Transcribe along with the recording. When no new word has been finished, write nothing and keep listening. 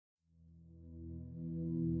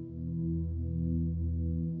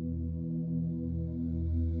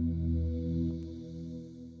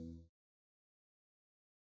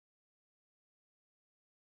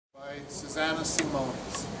Suzana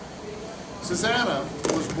Simões. Suzana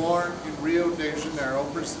was born in Rio de Janeiro,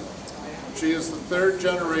 Brazil. She is the third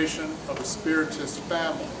generation of a Spiritist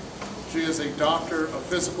family. She is a doctor of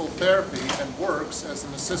physical therapy and works as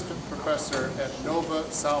an assistant professor at Nova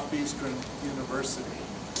Southeastern University.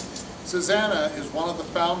 Suzana is one of the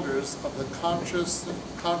founders of the Conscious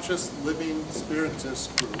Living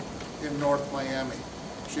Spiritist group in North Miami.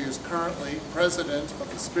 She is currently president of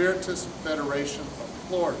the Spiritist Federation of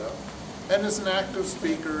Florida and is an active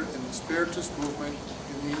speaker in the Spiritist movement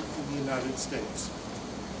in the United States.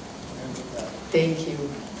 And with that. Thank you.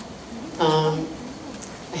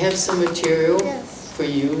 I have some material for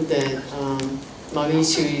you that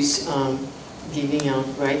Mauricio is giving out,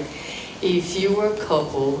 right? If you are a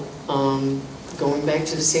couple going back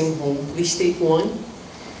to the same home, please take one.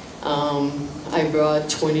 I brought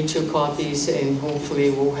 22 copies and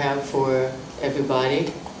hopefully we'll have for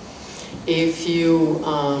everybody. If you,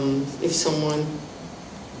 if someone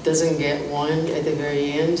doesn't get one at the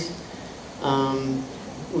very end,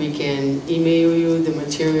 we can email you the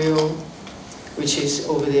material, which is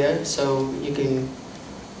over there, so you can,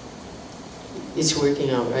 it's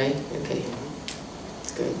working out, right? Okay,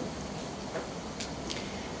 it's good.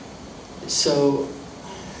 So,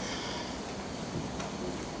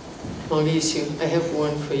 Mauricio, I have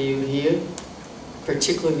one for you here,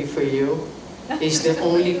 particularly for you. It's the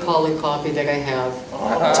only color copy that I have to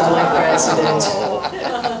my president.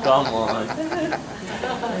 Come on. It's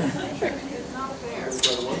not fair.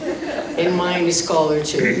 And mine is color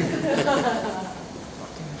too.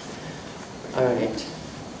 All right.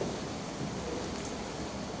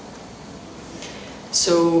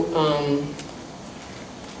 So,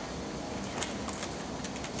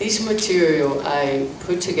 this material I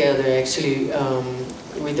put together actually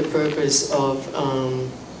with the purpose of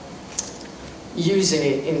using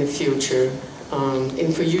it in the future,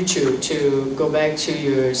 and for you to go back to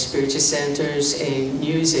your Spiritist centers and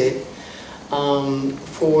use it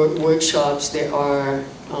for workshops that are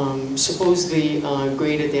supposedly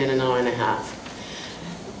greater than an hour and a half.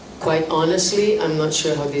 Quite honestly, I'm not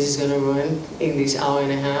sure how this is going to run in this hour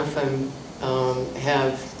and a half. I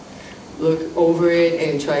have looked over it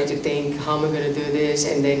and tried to think, how am I going to do this?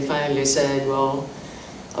 And then finally said, well,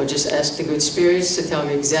 I'll just ask the good spirits to tell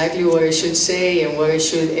me exactly what I should say and what I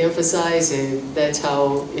should emphasize, and that's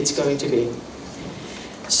how it's going to be.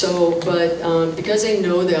 So, but because I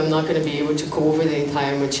know that I'm not going to be able to cover the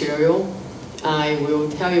entire material, I will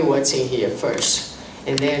tell you what's in here first,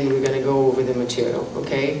 and then we're going to go over the material,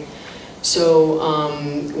 okay? So,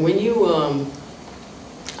 when you,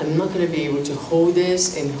 I'm not going to be able to hold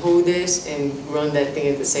this and run that thing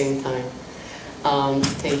at the same time.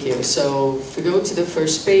 Thank you. So if we go to the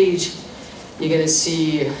first page, you're going to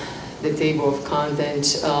see the table of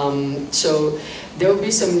contents. So there will be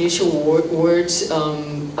some initial words.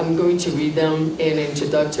 I'm going to read them in an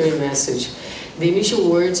introductory message. The initial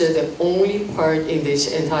words are the only part in this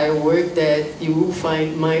entire work that you will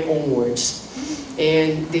find my own words.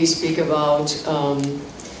 And they speak about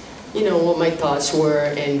you know, what my thoughts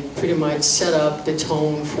were and pretty much set up the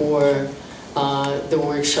tone for the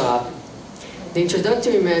workshop. The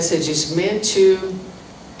introductory message is meant to,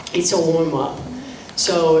 it's a warm-up.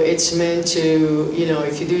 So it's meant to, you know,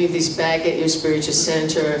 if you're doing this back at your spiritual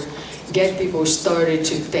center, get people started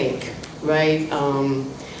to think, right?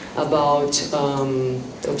 About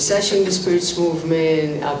obsession, the spirits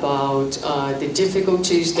movement, about the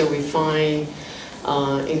difficulties that we find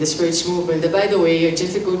in the spirits movement. That, by the way, are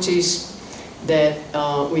difficulties that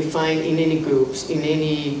we find in any groups, in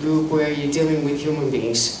any group where you're dealing with human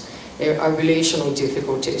beings. There are relational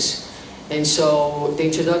difficulties. And so the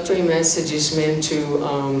introductory message is meant to,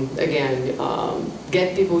 again,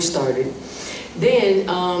 get people started. Then,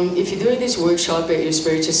 if you're doing this workshop at your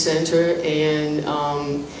spiritual center and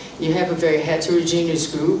you have a very heterogeneous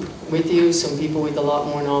group with you, some people with a lot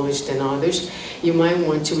more knowledge than others, you might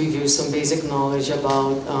want to review some basic knowledge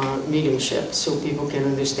about mediumship so people can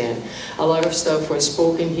understand. A lot of stuff was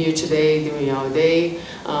spoken here today during our day.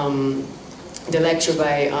 The lecture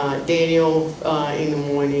by Daniel in the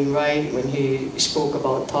morning, right, when he spoke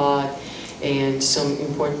about thought and some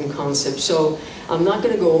important concepts. So I'm not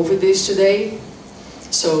going to go over this today.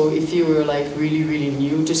 So if you were like really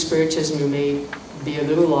new to Spiritism, you may be a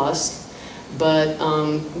little lost. But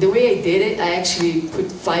the way I did it, I actually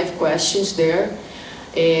put 5 questions there.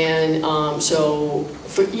 And so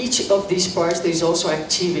for each of these parts, there's also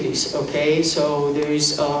activities, okay? So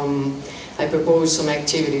there's, I propose some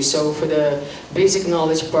activities. So for the basic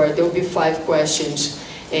knowledge part, there will be 5 questions,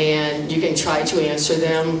 and you can try to answer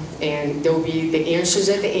them, and there will be the answers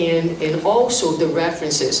at the end, and also the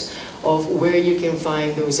references of where you can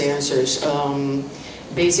find those answers.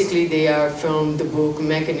 Basically, they are from the book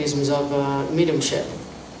Mechanisms of Mediumship.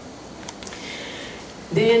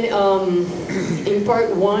 Then, in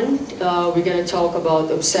part 1, we're going to talk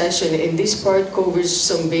about obsession, and this part covers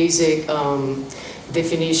some basic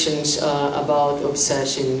definitions about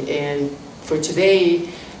obsession. And for today,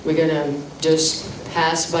 we're going to just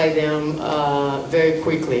pass by them very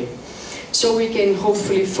quickly. So we can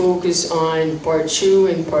hopefully focus on part 2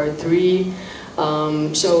 and part 3.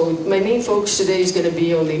 So my main focus today is going to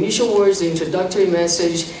be on the initial words, the introductory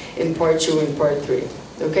message, in part 2 and part 3.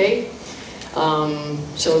 Okay?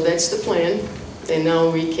 So that's the plan, and now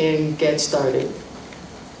we can get started.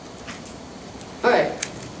 Alright,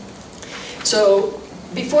 so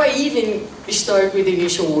before I even start with the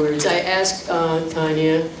initial words, I asked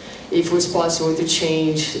Tanya if it was possible to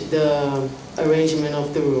change the arrangement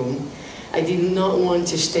of the room. I did not want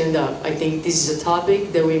to stand up. I think this is a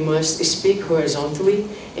topic that we must speak horizontally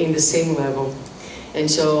in the same level.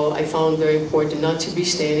 And so I found very important not to be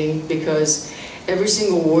standing, because every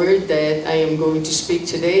single word that I am going to speak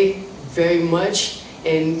today very much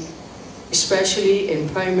and especially and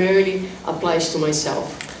primarily applies to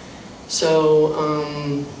myself. So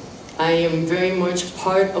I am very much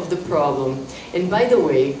part of the problem. And by the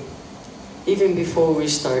way, even before we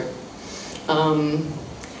start,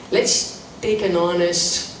 let's take an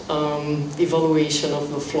honest evaluation of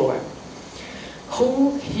the floor.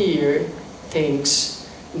 Who here thinks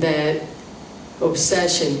that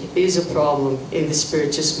obsession is a problem in the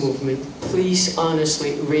Spiritist movement? Please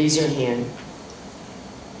honestly raise your hand.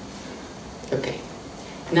 Okay.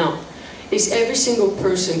 Now, is every single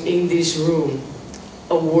person in this room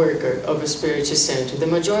a worker of a Spiritist center? The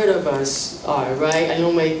majority of us are, right? I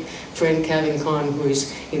know my friend Kevin Kahn, who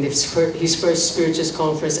is in his first Spiritist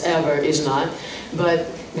conference ever, is not. But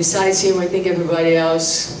besides him, I think everybody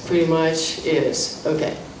else pretty much is.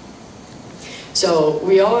 Okay. So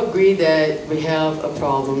we all agree that we have a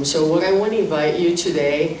problem. So what I want to invite you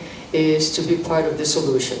today is to be part of the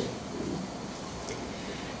solution.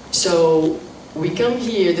 So we come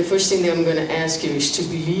here, the first thing that I'm going to ask you is to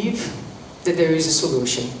believe that there is a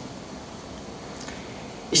solution.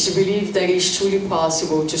 Is to believe that it's truly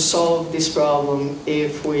possible to solve this problem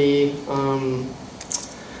if we open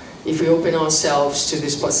ourselves to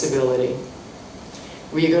this possibility.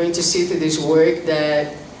 We are going to see through this work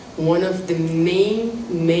that one of the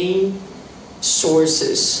main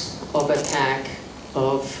sources of attack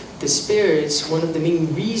of the spirits, one of the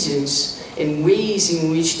main reasons and ways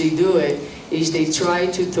in which they do it, is they try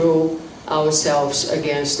to throw ourselves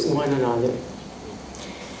against one another.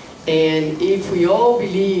 And if we all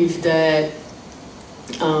believe that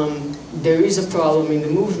there is a problem in the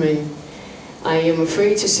movement, I am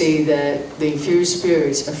afraid to say that the inferior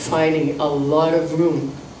spirits are finding a lot of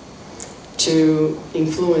room to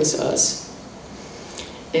influence us.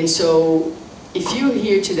 And so, if you're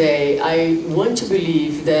here today, I want to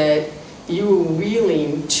believe that you're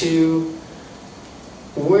willing to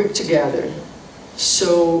work together.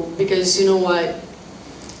 So, because you know what?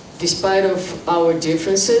 Despite of our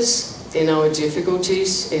differences and our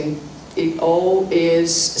difficulties, and it all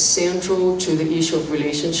is central to the issue of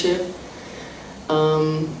relationship,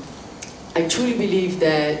 I truly believe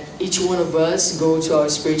that each one of us go to our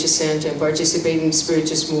Spiritist center and participate in the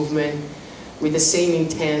Spiritist movement with the same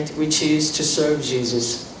intent, which is to serve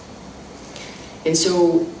Jesus. And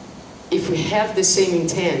so, if we have the same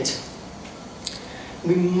intent,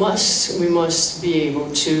 we must be able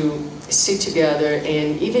to sit together.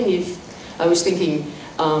 And even if, I was thinking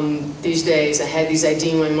these days, I had this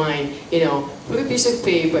idea in my mind, you know, put a piece of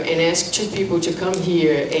paper and ask 2 people to come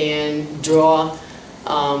here and draw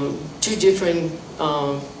 2 different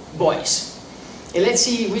boys. And let's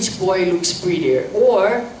see which boy looks prettier.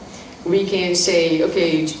 Or we can say,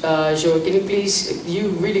 okay, Joe, can you please, you're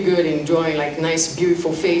really good in drawing like nice,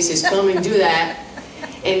 beautiful faces, come and do that.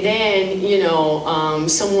 And then, you know,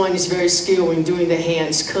 someone is very skilled in doing the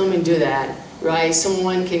hands, come and do that, right?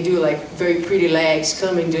 Someone can do like very pretty legs,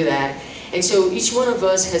 come and do that. And so each one of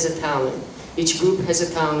us has a talent. Each group has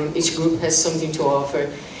a talent, each group has something to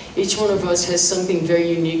offer. Each one of us has something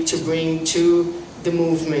very unique to bring to the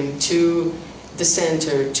movement, to the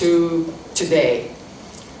center, to today.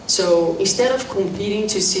 So instead of competing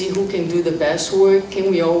to see who can do the best work,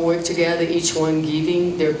 can we all work together, each one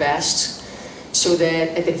giving their best, so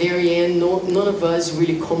that at the very end, none of us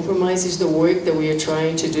really compromises the work that we are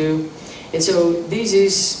trying to do. And so this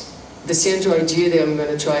is the central idea that I'm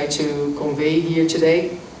going to try to convey here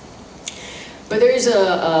today. But there is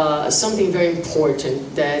something very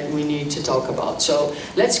important that we need to talk about. So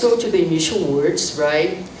let's go to the initial words,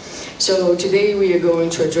 right? So today we are going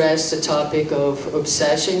to address the topic of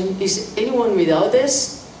obsession. Is anyone without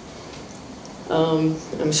this?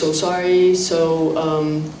 I'm so sorry. So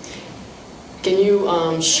can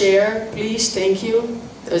you share, please? Thank you.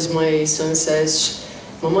 As my son says,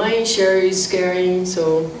 Mama, share is caring.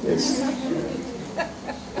 So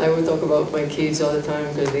I will talk about my kids all the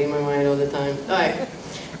time because they're in my mind all the time. All right.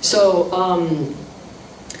 So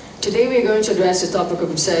today we are going to address the topic of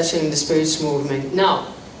obsession in the Spiritist movement.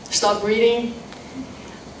 Now, stop reading.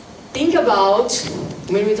 Think about,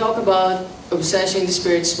 when we talk about obsession in the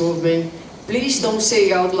Spiritist movement, please don't say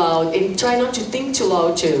it out loud and try not to think too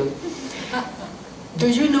loud too. Do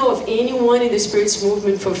you know of anyone in the Spiritist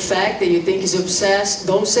movement for a fact that you think is obsessed?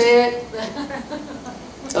 Don't say it.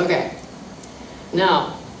 Okay.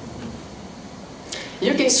 Now,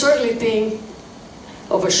 you can certainly think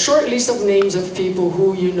of a short list of names of people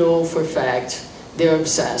who you know for a fact they're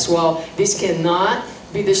obsessed. Well, this cannot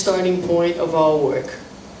be the starting point of our work.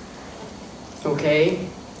 Okay?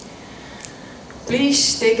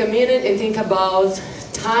 Please take a minute and think about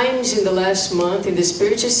times in the last month in the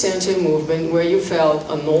Spiritist Center movement where you felt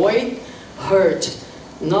annoyed, hurt,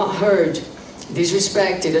 not heard,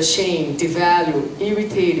 disrespected, ashamed, devalued,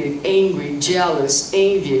 irritated, angry, jealous,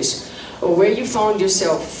 envious, or where you found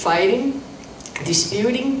yourself fighting,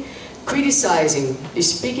 disputing, criticizing,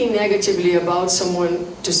 speaking negatively about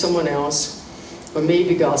someone to someone else, or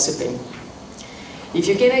maybe gossiping. If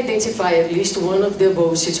you can identify at least one of the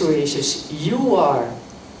above situations, you are,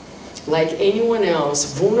 like anyone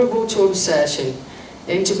else, vulnerable to obsession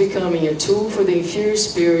and to becoming a tool for the inferior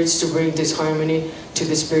spirits to bring disharmony to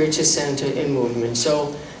the Spiritist Center and movement.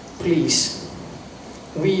 So, please,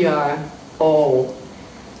 we are all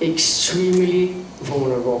extremely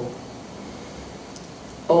vulnerable.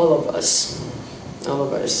 All of us. All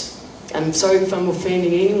of us. I'm sorry if I'm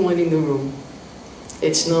offending anyone in the room.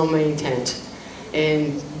 It's not my intent.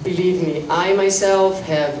 And believe me, I myself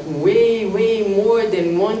have way more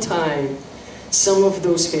than one time some of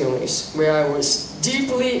those feelings where I was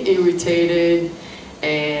deeply irritated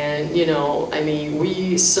and, you know, I mean,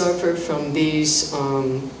 we suffer from this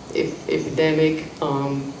epidemic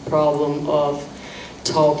problem of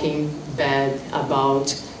talking bad about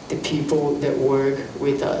the people that work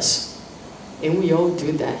with us. And we all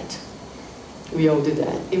do that. We all do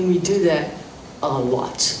that. And we do that a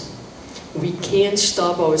lot. We can't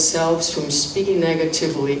stop ourselves from speaking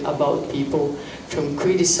negatively about people, from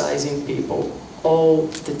criticizing people all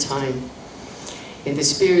the time. And the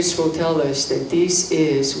spirits will tell us that this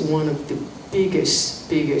is one of the biggest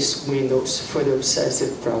windows for the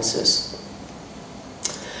obsessive process.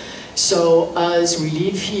 So as we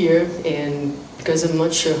leave here, and because I'm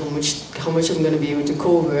not sure how much I'm going to be able to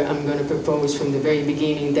cover, I'm going to propose from the very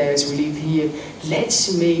beginning that as we leave here,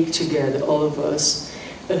 let's make together, all of us,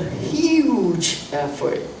 a huge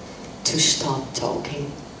effort to stop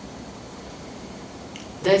talking.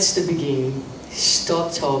 That's the beginning.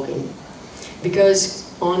 Stop talking.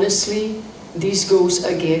 Because honestly, this goes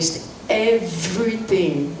against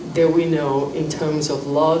everything that we know in terms of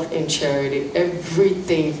love and charity,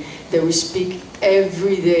 everything that we speak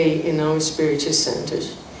every day in our spiritual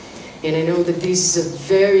centers. And I know that this is a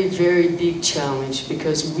very big challenge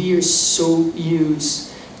because we are so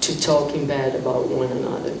used to talking bad about one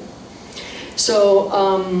another. So,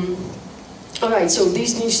 alright, so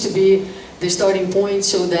this needs to be the starting point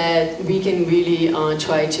so that we can really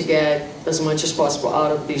try to get as much as possible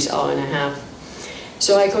out of this hour and a half.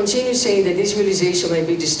 So I continue saying that this realization might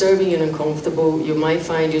be disturbing and uncomfortable. You might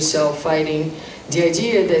find yourself fighting the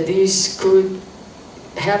idea that this could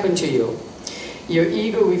happen to you. Your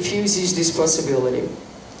ego refuses this possibility.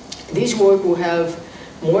 This work will have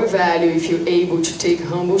more value if you're able to take a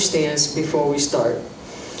humble stance before we start.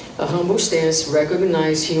 A humble stance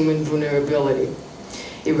recognizes human vulnerability.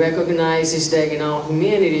 It recognizes that in our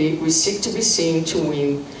humanity, we seek to be seen, to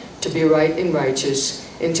win, to be right and righteous,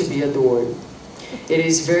 and to be adored. It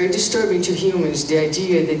is very disturbing to humans the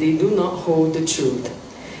idea that they do not hold the truth.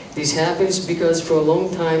 This happens because for a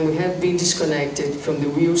long time we have been disconnected from the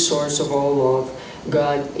real source of all love,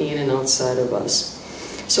 God in and outside of us.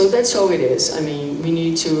 So that's how it is. I mean, we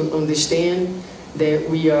need to understand that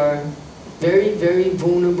we are very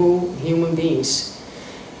vulnerable human beings.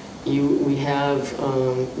 We have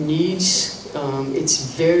needs.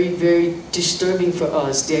 It's very disturbing for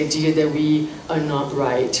us, the idea that we are not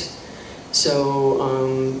right.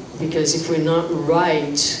 So, because if we're not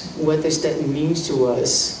right, what does that mean to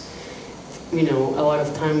us? You know, a lot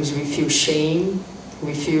of times we feel shame,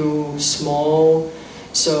 we feel small,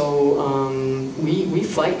 so we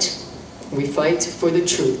fight. We fight for the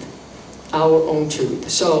truth, our own truth.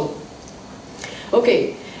 So,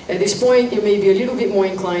 okay, At this point, you may be a little bit more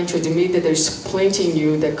inclined to admit that there's plenty in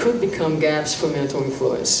you that could become gaps for mental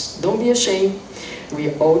influence. Don't be ashamed. We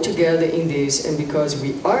are all together in this, and because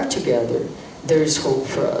we are together, there is hope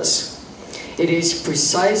for us. It is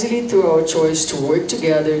precisely through our choice to work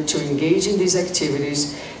together, to engage in these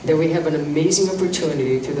activities, that we have an amazing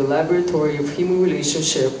opportunity through the laboratory of human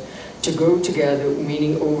relationship to grow together,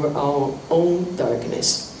 meaning over our own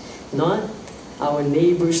darkness. Not our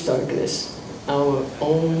neighbor's darkness, our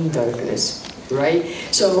own darkness, right?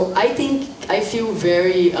 So I feel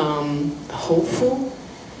very hopeful.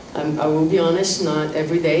 I will be honest, not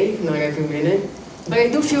every day, not every minute, but I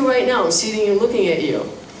do feel right now, sitting and looking at you.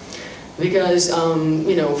 Because,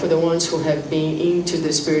 you know, for the ones who have been into the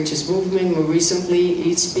Spiritist movement more recently,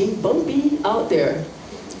 it's been bumpy out there.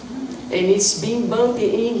 And it's been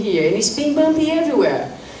bumpy in here, and it's been bumpy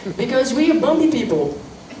everywhere. Because we are bumpy people,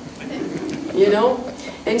 you know?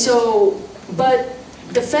 And so, but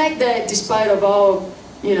the fact that despite of all,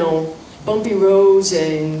 you know, bumpy roads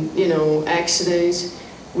and, you know, accidents,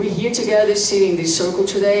 we're here together sitting in this circle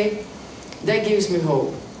today, that gives me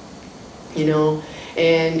hope, you know?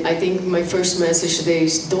 And I think my first message today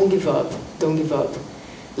is don't give up, don't give up.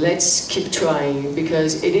 Let's keep trying,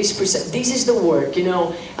 because it is, this is the work, you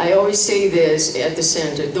know. I always say this at the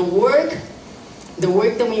center, the work that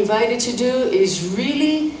we're invited to do is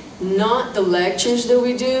really not the lectures that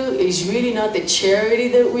we do, is really not the charity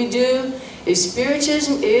that we do.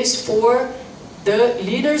 Spiritism is for the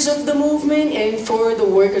leaders of the movement and for the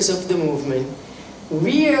workers of the movement.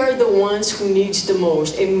 We are the ones who needs the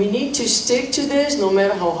most, and we need to stick to this no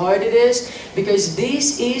matter how hard it is, because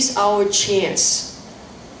this is our chance.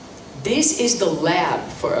 This is the lab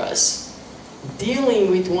for us. Dealing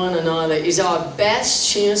with one another is our best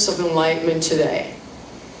chance of enlightenment today.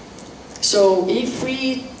 So if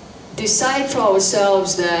we decide for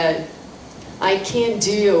ourselves that I can't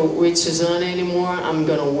deal with Suzana anymore, I'm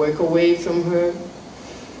going to work away from her,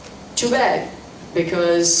 too bad,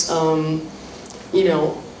 because you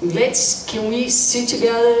know, can we sit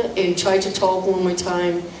together and try to talk one more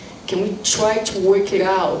time? Can we try to work it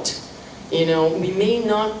out? You know, we may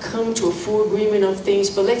not come to a full agreement of things,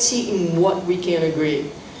 but let's see in what we can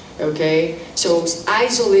agree, okay? So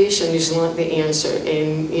isolation is not the answer.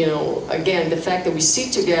 And, you know, again, the fact that we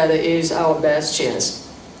sit together is our best chance.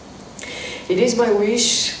 It is my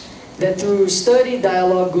wish that through study,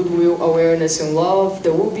 dialogue, goodwill, awareness, and love,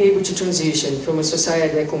 that we'll be able to transition from a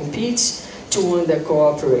society that competes to one that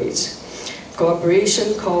cooperates.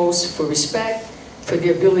 Cooperation calls for respect, for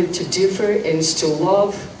the ability to differ and still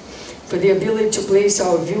love, for the ability to place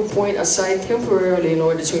our viewpoint aside temporarily in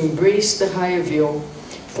order to embrace the higher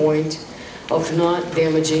viewpoint of not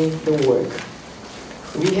damaging the work.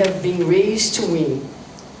 We have been raised to win.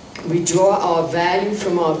 We draw our value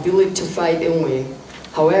from our ability to fight and win.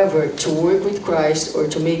 However, to work with Christ or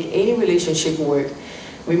to make any relationship work,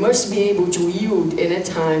 we must be able to yield and at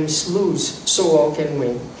times lose so all can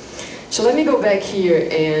win. So let me go back here,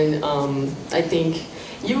 and I think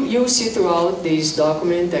you'll see throughout this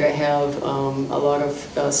document that I have a lot of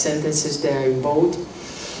sentences that are in bold.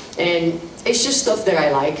 And it's just stuff that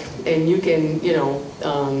I like, and you can, you know,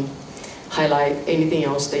 highlight anything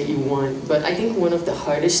else that you want. But I think one of the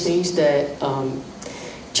hardest things that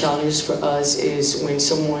challenges for us is when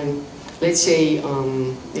someone, let's say,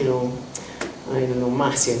 you know, I don't know,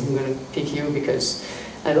 Marcia, I'm going to pick you because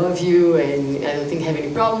I love you and I don't think I have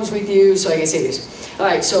any problems with you, so I can say this. All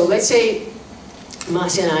right, so let's say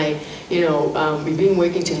Marcia and I, you know, we've been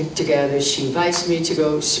working together. She invites me to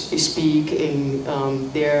go speak in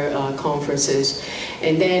their conferences.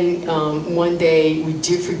 And then one day we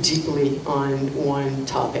differ deeply on one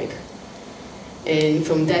topic. And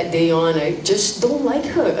from that day on, I just don't like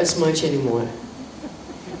her as much anymore.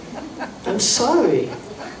 I'm sorry.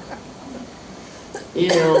 You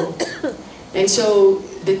know, and so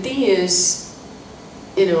the thing is,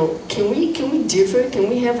 you know, can we differ? Can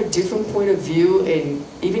we have a different point of view? And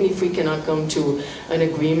even if we cannot come to an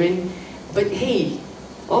agreement, but hey,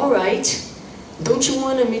 all right, don't you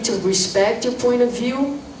want me to respect your point of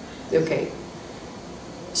view? Okay.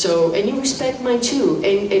 So, and you respect mine too,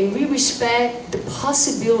 and we respect the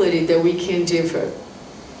possibility that we can differ.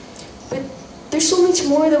 But there's so much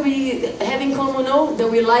more that we have in common, no? That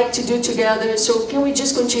we like to do together. So can we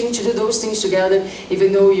just continue to do those things together,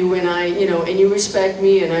 even though you and I, you know, and you respect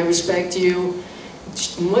me and I respect you?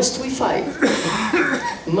 Must we fight?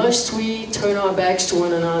 Must we turn our backs to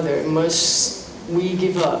one another? Must we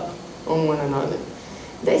give up on one another?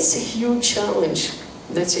 That's a huge challenge.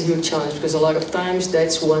 That's a huge challenge, because a lot of times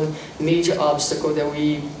that's one major obstacle that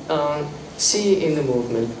we see in the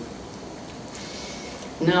movement.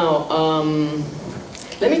 Now,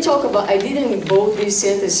 Let me talk about, I didn't bold this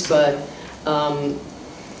sentence, but,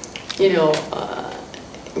 you know,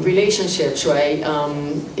 relationships, right?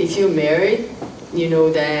 If you're married, you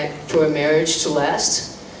know that for a marriage to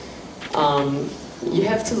last, you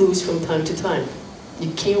have to lose from time to time.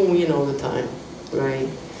 You can't win all the time, right?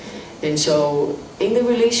 And so, in the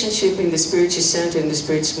relationship, in the Spiritist Center, in the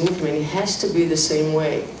Spiritist movement, it has to be the same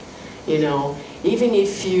way. You know, even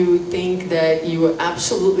if you think that you are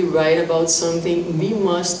absolutely right about something, we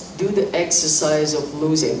must do the exercise of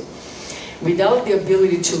losing. Without the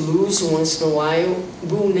ability to lose once in a while,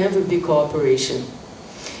 will never be cooperation.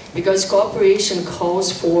 Because cooperation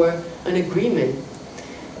calls for an agreement.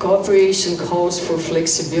 Cooperation calls for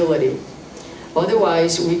flexibility.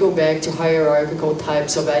 Otherwise, we go back to hierarchical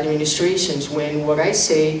types of administrations when what I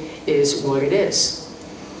say is what it is.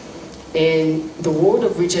 And the world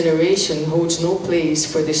of regeneration holds no place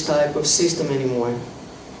for this type of system anymore.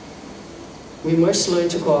 We must learn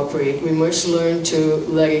to cooperate. We must learn to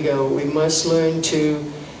let it go. We must learn to,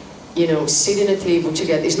 you know, sit at a table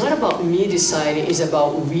together. It's not about me deciding, it's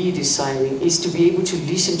about we deciding. It's to be able to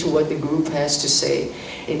listen to what the group has to say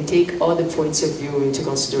and take other points of view into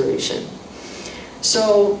consideration.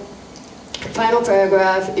 So, final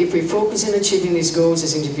paragraph, if we focus on achieving these goals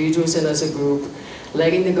as individuals and as a group,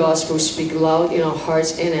 letting the gospel speak loud in our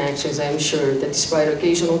hearts and actions, I am sure that despite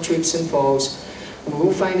occasional trips and falls, we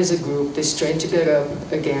will find as a group the strength to get up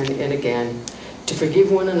again and again, to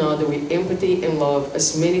forgive one another with empathy and love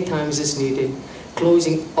as many times as needed,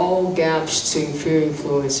 closing all gaps to inferior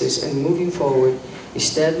influences and moving forward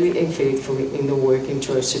steadily and faithfully in the work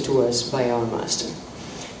entrusted to us by our Master.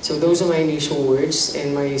 So those are my initial words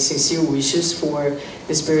and my sincere wishes for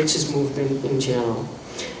the Spiritist movement in general.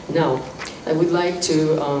 Now, I would like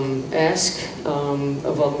to ask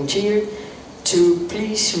a volunteer to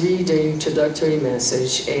please read the introductory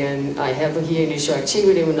message. And I have here initial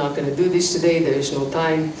activity. We're not going to do this today. There is no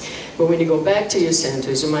time. But when you go back to your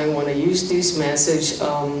centers, you might want to use this message.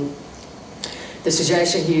 The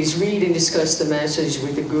suggestion here is read and discuss the message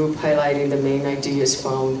with the group, highlighting the main ideas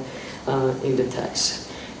found in the text.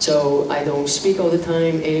 So I don't speak all the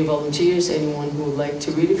time. Any volunteers? Anyone who would like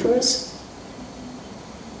to read it for us?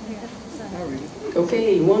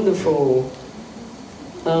 Okay, wonderful.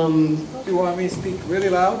 You want me to speak really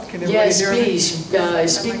loud? Can everybody Yes, hear please.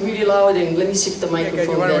 Speak really loud, and let me see if the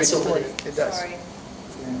microphone gets over there. It does. Sorry.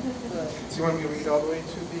 So you want me to read all the way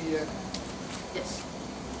to the... Yes.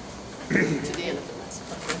 To the end of the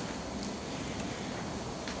message.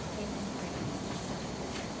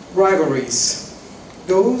 Rivalries.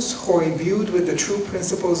 Those who are imbued with the true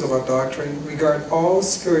principles of our doctrine regard all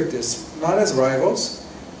Spiritists not as rivals,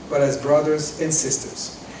 but as brothers and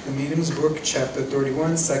sisters. The Medium's Book, Chapter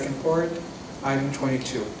 31, Second Part, Item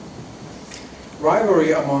 22.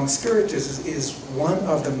 Rivalry among Spiritists is one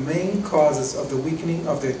of the main causes of the weakening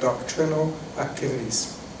of their doctrinal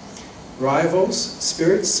activities. Rivals,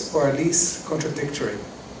 spirits, are at least contradictory.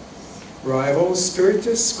 Rivals,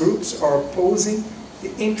 Spiritist groups are opposing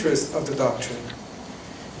the interest of the doctrine.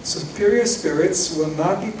 Superior spirits will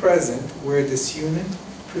not be present where disunion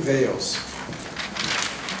prevails.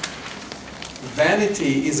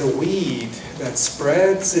 Vanity is a weed that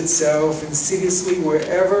spreads itself insidiously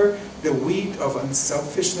wherever the wheat of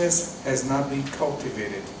unselfishness has not been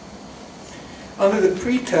cultivated. Under the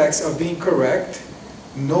pretext of being correct,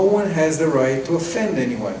 no one has the right to offend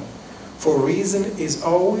anyone, for reason is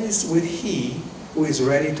always with he who is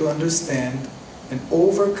ready to understand and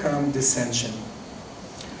overcome dissension.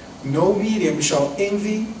 No medium shall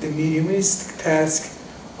envy the mediumistic task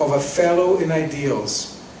of a fellow in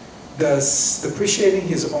ideals, thus depreciating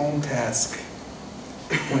his own task.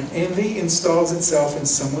 When envy installs itself in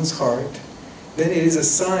someone's heart, then it is a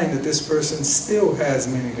sign that this person still has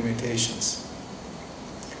many limitations.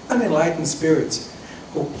 Unenlightened spirits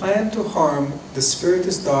who plan to harm the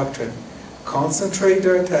Spiritist doctrine concentrate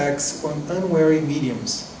their attacks on unwary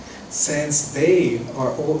mediums, since they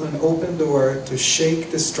are an open door to shake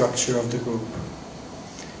the structure of the group.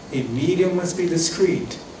 A medium must be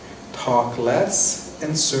discreet, talk less,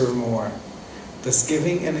 and serve more, thus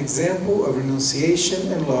giving an example of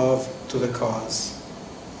renunciation and love to the cause.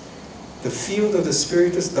 The field of the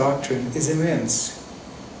Spiritist doctrine is immense.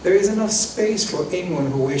 There is enough space for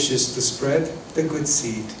anyone who wishes to spread the good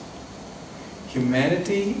seed.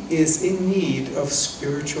 Humanity is in need of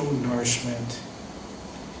spiritual nourishment.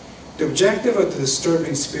 The objective of the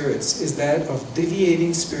disturbing spirits is that of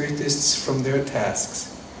deviating Spiritists from their tasks.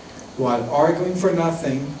 While arguing for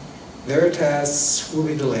nothing, their tasks will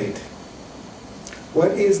be delayed.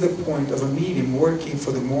 What is the point of a medium working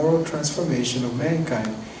for the moral transformation of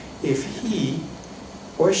mankind if he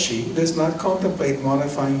or she does not contemplate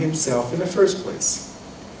modifying himself in the first place.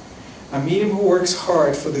 A medium who works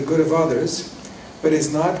hard for the good of others, but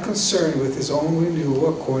is not concerned with his own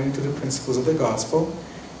renewal according to the principles of the gospel,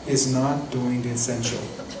 is not doing the essential.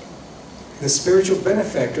 The spiritual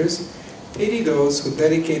benefactors pity those who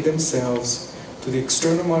dedicate themselves to the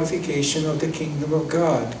external modification of the kingdom of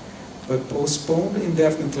God, but postpone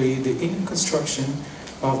indefinitely the inner construction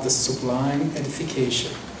of the sublime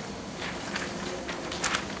edification.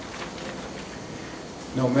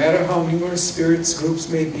 No matter how numerous spirits groups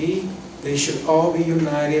may be, they should all be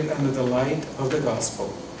united under the light of the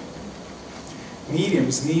gospel.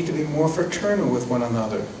 Mediums need to be more fraternal with one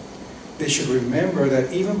another. They should remember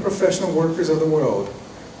that even professional workers of the world,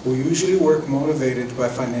 who usually work motivated by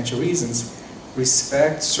financial reasons,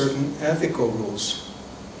 respect certain ethical rules.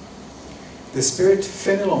 The Spirit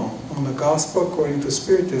Fenelon on the Gospel according to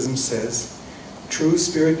Spiritism says, true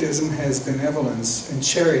Spiritism has benevolence and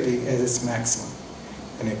charity as its maximum,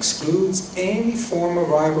 and excludes any form of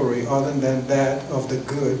rivalry other than that of the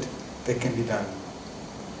good that can be done.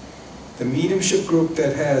 The mediumship group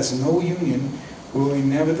that has no union will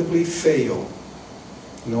inevitably fail.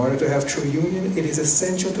 In order to have true union, it is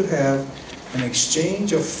essential to have an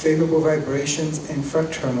exchange of favorable vibrations and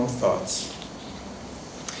fraternal thoughts.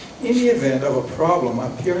 In the event of a problem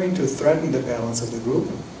appearing to threaten the balance of the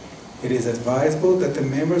group, it is advisable that the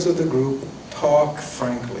members of the group talk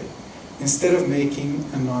frankly, instead of making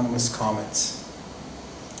anonymous comments.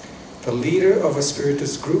 The leader of a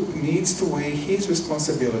Spiritist group needs to weigh his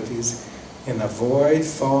responsibilities and avoid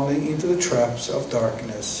falling into the traps of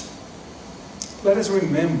darkness. Let us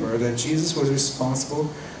remember that Jesus was responsible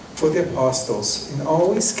for the apostles and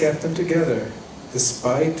always kept them together,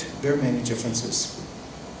 despite their many differences.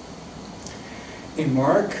 In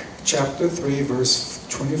Mark chapter 3, verse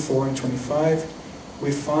 24 and 25,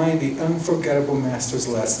 we find the unforgettable Master's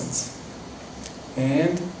lessons.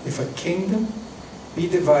 And if a kingdom be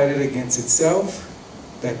divided against itself,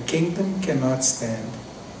 that kingdom cannot stand.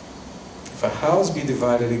 If a house be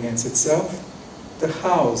divided against itself, the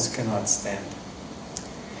house cannot stand.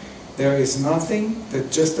 There is nothing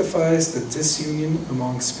that justifies the disunion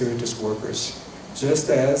among Spiritist workers, just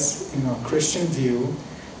as, in our Christian view,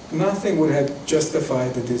 nothing would have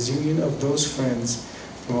justified the disunion of those friends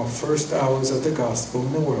from our first hours of the gospel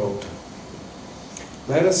in the world.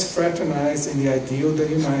 Let us fraternize in the ideal that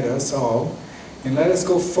unites us all, and let us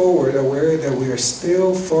go forward aware that we are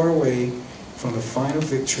still far away from the final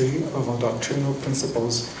victory of our doctrinal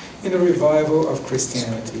principles in the revival of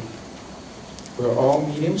Christianity. We're all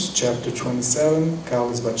mediums, chapter 27,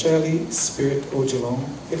 Carlos Bacelli, Spirit Odilon,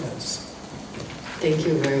 Events. Thank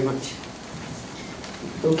you very much.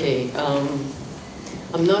 Okay,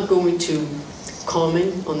 I'm not going to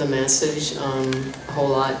comment on the message a whole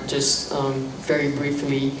lot, just very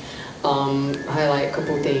briefly highlight a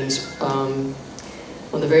couple things.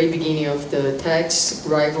 On the very beginning of the text,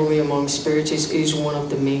 rivalry among spiritists is one of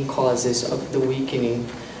the main causes of the weakening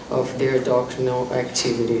of their doctrinal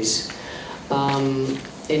activities. And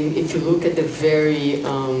if you look at the very,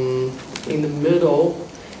 in the middle,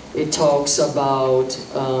 it talks about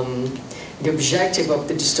the objective of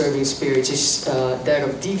the disturbing spirits is that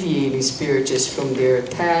of deviating spiritists from their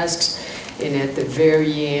tasks, and at the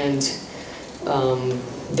very end,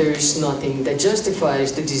 there is nothing that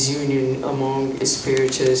justifies the disunion among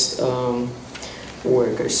spiritist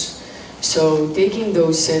workers. So taking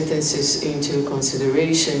those sentences into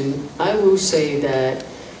consideration, I will say that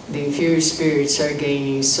the inferior spirits are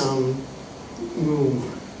gaining some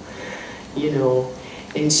room, you know,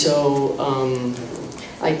 and so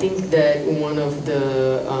I think that one of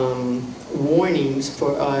the warnings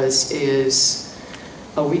for us is,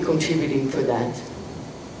 are we contributing for that?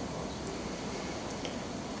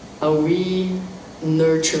 Are we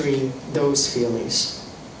nurturing those feelings?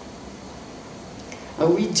 Are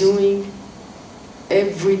we doing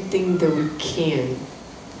everything that we can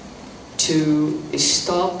to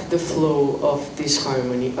stop the flow of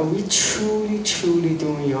disharmony? Are we truly, truly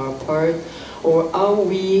doing our part? Or are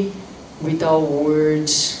we, with our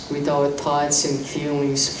words, with our thoughts and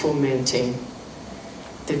feelings, fomenting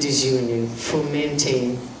the disunion,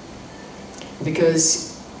 fomenting?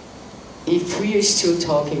 Because if we are still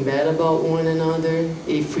talking bad about one another,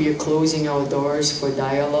 if we are closing our doors for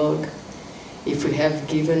dialogue, if we have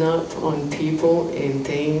given up on people and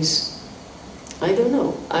things, I don't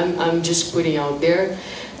know. I'm just putting out there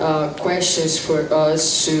questions for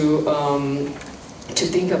us to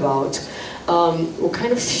think about. What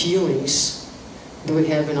kind of feelings do we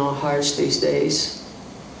have in our hearts these days?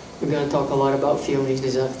 We're going to talk a lot about feelings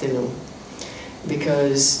this afternoon.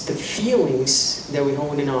 Because the feelings that we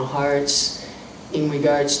hold in our hearts in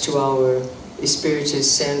regards to our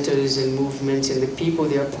Spiritist centers and movements and the people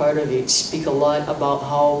that are part of it speak a lot about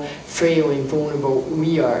how frail and vulnerable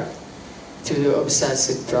we are to the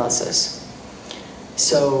obsessive process.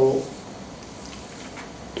 So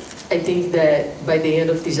I think that by the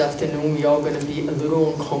end of this afternoon we're all going to be a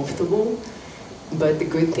little uncomfortable, but the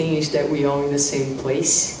good thing is that we're all in the same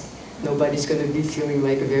place. Nobody's going to be feeling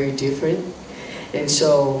like very different. And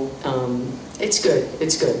so it's good,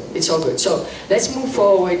 it's all good. So let's move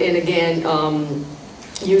forward, and again,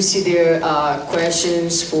 you see there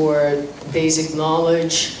questions for basic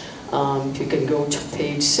knowledge. You can go to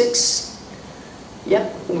page 6.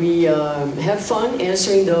 Yep, we have fun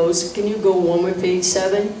answering those. Can you go one more, page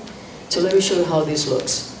 7? So let me show you how this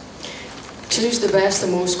looks. Choose the best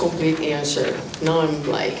and most complete answer. Now I'm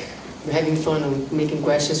like having fun on making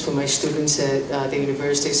questions for my students at the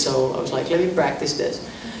university, so I was like, let me practice this.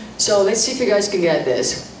 So let's see if you guys can get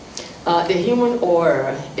this. The human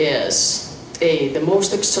aura is A, the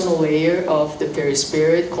most external layer of the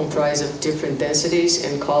perispirit, comprised of different densities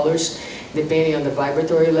and colors depending on the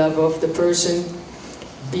vibratory level of the person.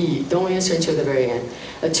 B, don't answer until the very end.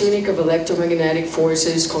 A tunic of electromagnetic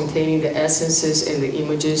forces containing the essences and the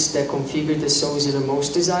images that configure the soul's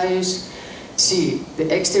innermost desires. C, the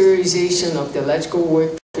exteriorization of the electrical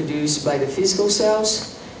work produced by the physical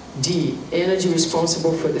cells. D, energy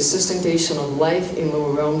responsible for the sustentation of life in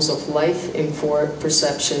lower realms of life and for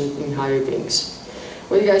perception in higher beings.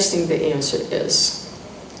 What do you guys think the answer is?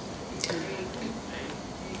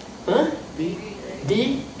 Huh? B.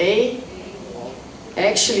 B? A?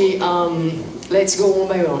 Actually, let's go one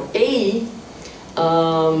by one. A,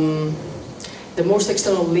 the most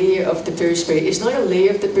external layer of the perispirit. It's not a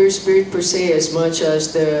layer of the perispirit per se as much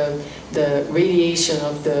as the radiation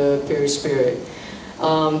of the perispirit.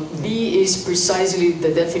 B is precisely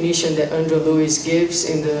the definition that Andrew Lewis gives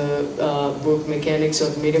in the book Mechanics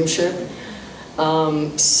of Mediumship.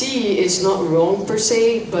 C is not wrong per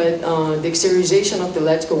se, but the exteriorization of the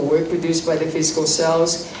electrical work produced by the physical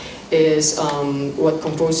cells is what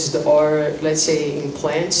composes the aura, let's say, in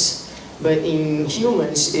plants. But in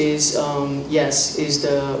humans is, yes, is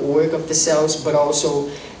the work of the cells, but also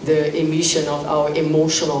the emission of our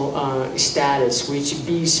emotional status, which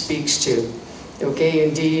B speaks to. Okay,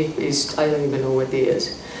 and D is, I don't even know what D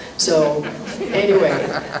is. So, anyway,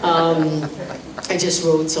 I just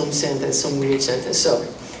wrote some weird sentence. So,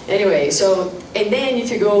 anyway, so, and then if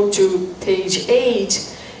you go to page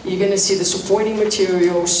 8, you're going to see the supporting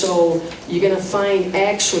material. So, you're going to find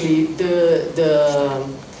actually the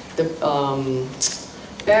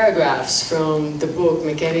paragraphs from the book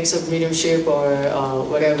Mechanics of Mediumship or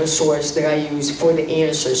whatever source that I use for the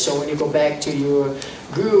answer. So when you go back to your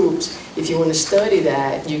groups, if you want to study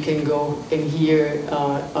that, you can go and here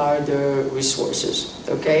are the resources,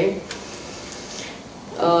 okay?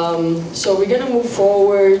 So we're going to move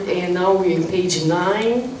forward, and now we're in page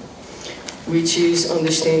 9, which is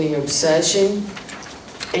understanding obsession.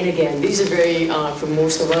 And again, these are very, for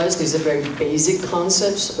most of us, these are very basic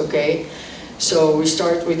concepts, okay? So we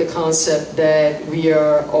start with the concept that we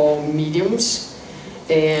are all mediums,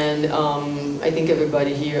 and I think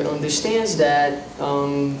everybody here understands that,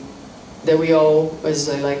 that we all, as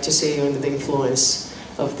I like to say, under the influence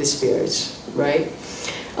of the spirits, right?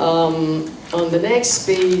 On the next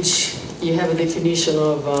page, you have a definition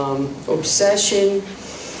of obsession,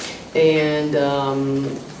 and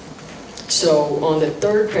so on the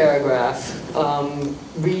third paragraph,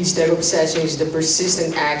 reads that obsession is the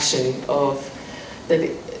persistent action of that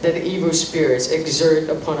the evil spirits exert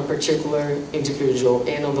upon a particular individual.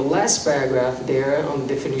 And on the last paragraph there, on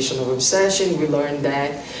the definition of obsession, we learned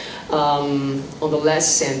that on the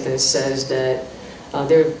last sentence says that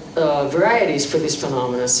there are varieties for this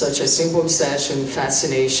phenomena, such as simple obsession,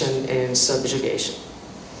 fascination, and subjugation.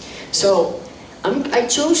 So I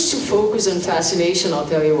chose to focus on fascination. I'll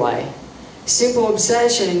tell you why. Simple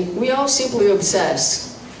obsession, we all simply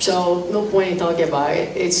obsessed, so no point in talking about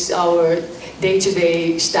it. It's our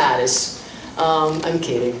day-to-day status. I'm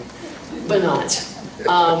kidding, but not.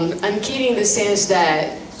 I'm kidding in the sense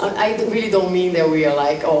that I really don't mean that we are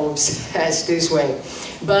like all obsessed this way,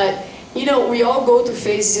 but you know, we all go through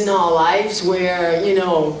phases in our lives where, you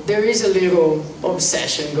know, there is a little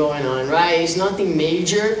obsession going on, right? It's nothing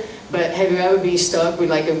major. But have you ever been stuck with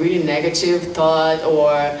like a really negative thought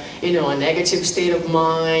or, you know, a negative state of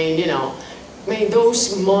mind, you know? I mean,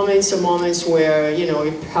 those moments are moments where, you know,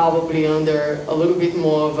 you're probably under a little bit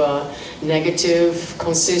more of a negative,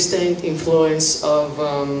 consistent influence of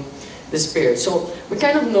the spirit. So we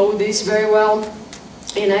kind of know this very well.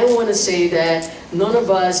 And I want to say that none of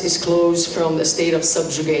us is closed from the state of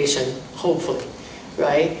subjugation, hopefully.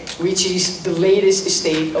 right? Which is the latest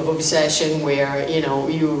state of obsession where, you know,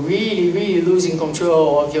 you're really, really losing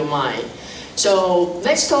control of your mind. So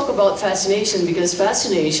let's talk about fascination, because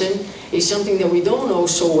fascination is something that we don't know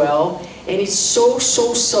so well, and it's so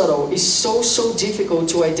subtle, it's so difficult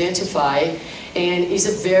to identify, and is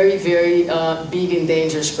a very, very big and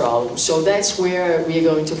dangerous problem. So that's where we're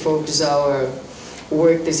going to focus our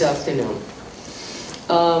work this afternoon.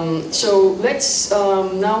 So let's,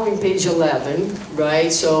 now in page 11,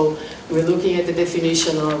 right? So we're looking at the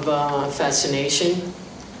definition of fascination.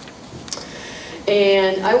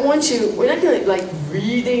 And I want to, we're not going to like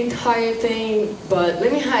read the entire thing, but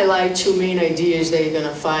let me highlight two main ideas that you're going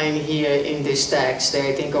to find here in this text that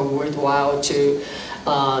I think are worthwhile to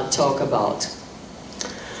talk about.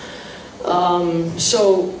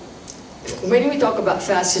 So when we talk about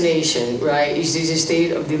fascination, right, is this a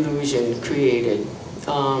state of delusion created?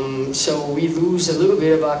 So we lose a little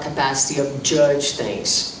bit of our capacity of judge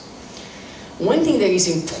things. One thing that is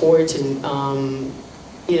important,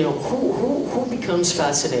 you know, who becomes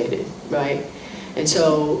fascinated, right? And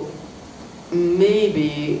so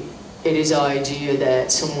maybe it is our idea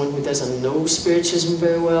that someone who doesn't know Spiritism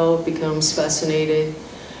very well becomes fascinated,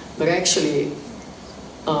 but actually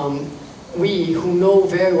we who know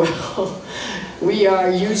very well, we are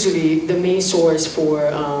usually the main source for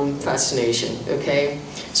fascination, okay?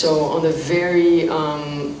 So on the very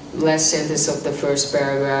last sentence of the first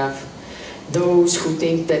paragraph, those who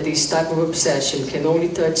think that this type of obsession can only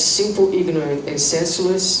touch simple, ignorant, and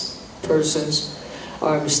senseless persons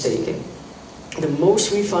are mistaken. The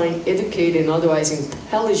most refined, educated, and otherwise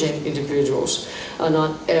intelligent individuals are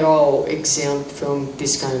not at all exempt from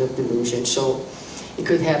this kind of delusion. So it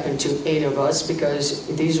could happen to any of us,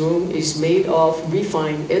 because this room is made of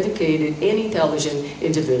refined, educated, and intelligent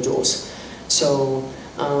individuals. So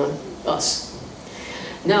us.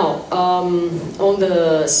 Now, on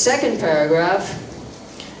the second paragraph,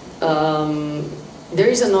 there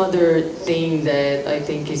is another thing that I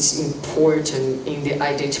think is important in the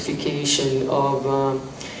identification of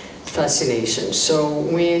fascination. So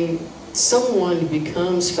when someone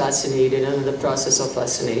becomes fascinated under the process of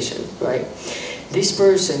fascination, right? This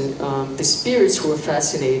person, the spirits who are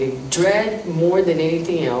fascinated, dread more than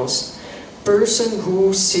anything else, person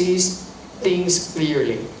who sees things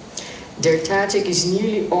clearly. Their tactic is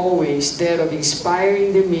nearly always that of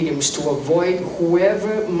inspiring the mediums to avoid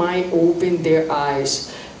whoever might open their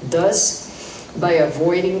eyes. Thus, by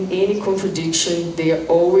avoiding any contradiction, they are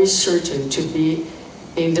always certain to be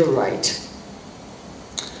in the right.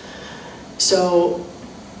 So,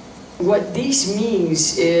 what this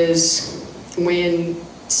means is when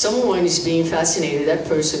someone is being fascinated, that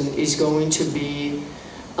person is going to be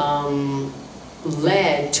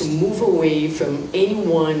led to move away from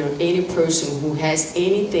anyone or any person who has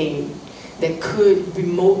anything that could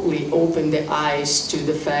remotely open their eyes to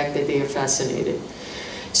the fact that they are fascinated.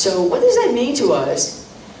 So what does that mean to us?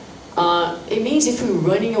 It means if we're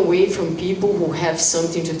running away from people who have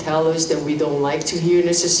something to tell us that we don't like to hear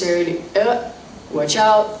necessarily, watch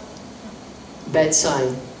out, bad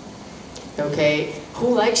sign. Okay?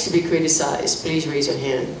 Who likes to be criticized? Please raise your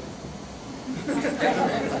hand.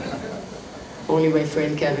 Only my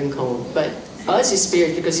friend Kevin Cohn. But us is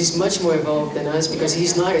spirit, because he's much more evolved than us, because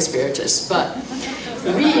he's not a spiritist. But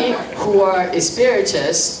we who are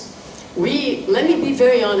spiritists, let me be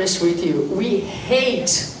very honest with you, we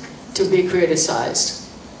hate to be criticized.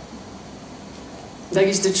 That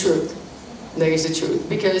is the truth. That is the truth.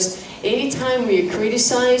 Because anytime we are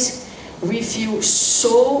criticized, we feel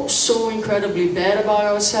so incredibly bad about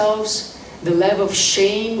ourselves. The level of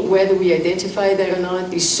shame, whether we identify that or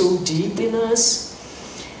not, is so deep in us.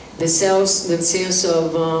 The sense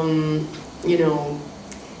of, you know,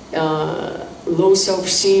 low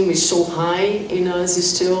self-esteem is so high in us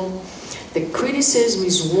still. The criticism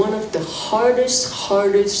is one of the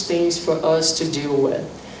hardest things for us to deal with.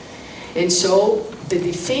 And so the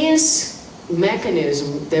defense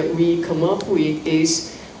mechanism that we come up with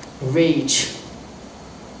is rage,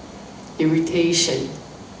 irritation,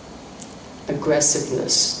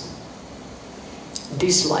 aggressiveness,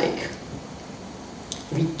 dislike.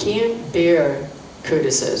 We can't bear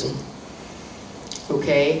criticism,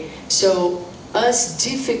 okay? So as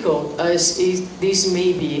difficult as this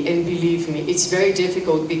may be, and believe me, it's very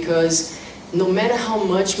difficult, because no matter how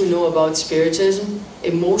much we know about Spiritism,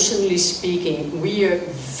 emotionally speaking, we are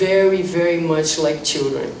very much like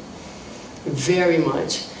children, very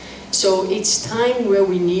much. So it's time where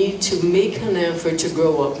we need to make an effort to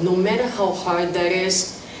grow up, no matter how hard that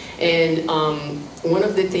is. And one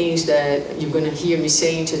of the things that you're going to hear me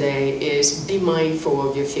saying today is be mindful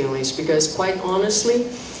of your feelings, because quite honestly,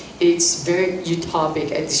 it's very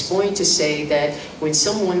utopic at this point to say that when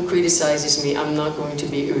someone criticizes me, I'm not going to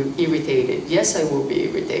be irritated. Yes, I will be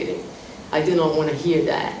irritated. I do not want to hear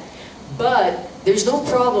that. But there's no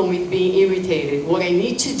problem with being irritated. What I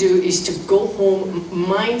need to do is to go home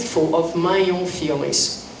mindful of my own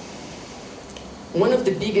feelings. One of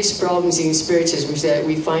the biggest problems in Spiritism is that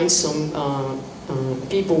we find some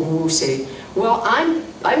people who say, well,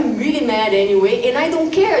 I'm really mad anyway, and I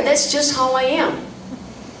don't care. That's just how I am.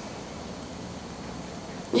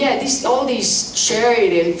 Yeah, all these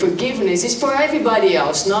charity and forgiveness is for everybody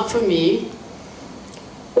else, not for me.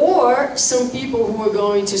 Or some people who are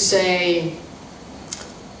going to say,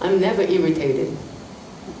 I'm never irritated.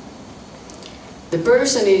 The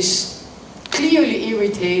person is clearly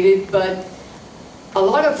irritated, but a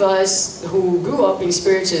lot of us who grew up in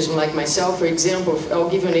Spiritism, like myself, for example, I'll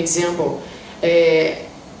give you an example.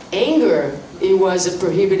 Anger, it was a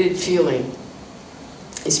prohibited feeling.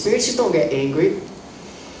 Spiritists don't get angry,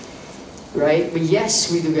 right? But yes,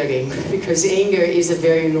 we do get angry, because anger is a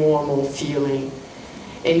very normal feeling.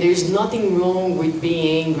 And there's nothing wrong with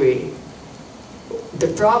being angry.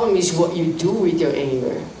 The problem is what you do with your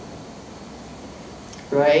anger,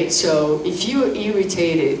 right? So if you're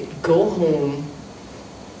irritated, go home,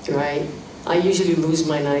 right? I usually lose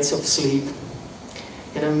my nights of sleep,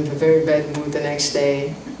 and I'm in a very bad mood the next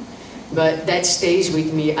day. But that stays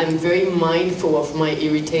with me. I'm very mindful of my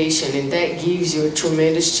irritation, and that gives you a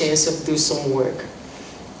tremendous chance of doing some work,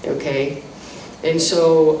 okay? And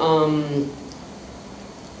so,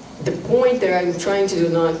 the point that I'm trying to do,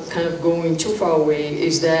 not kind of going too far away,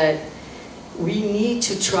 is that we need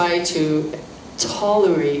to try to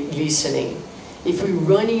tolerate listening. If we're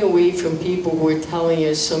running away from people who are telling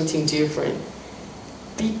us something different,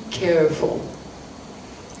 be careful.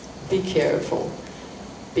 Be careful.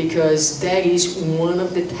 Because that is one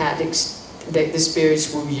of the tactics that the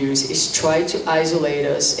spirits will use, is try to isolate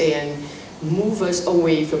us and move us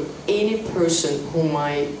away from any person who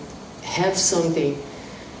might have something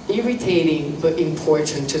irritating but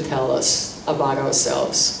important to tell us about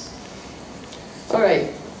ourselves. All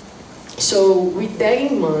right, so with that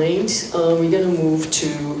in mind, we're going to move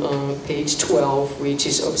to page 12, which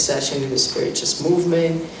is Obsession in the Spiritist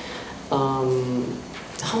Movement.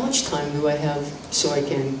 How much time do I have so I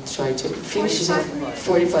can try to finish this?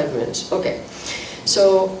 45 minutes. Okay,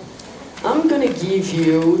 so I'm going to give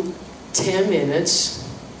you 10 minutes.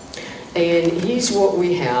 And here's what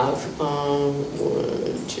we have.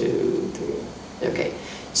 1, 2, 3. Okay.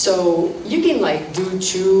 So you can like do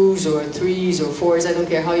 2s or 3s or 4s. I don't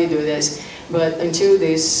care how you do this. But until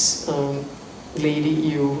this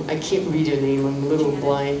lady, I can't read your name. I'm a little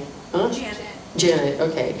blind. Huh? Janet. Janet.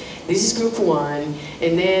 Okay. This is group 1,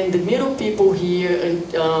 and then the middle people here,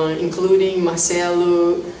 including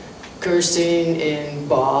Marcelo, Kirsten, and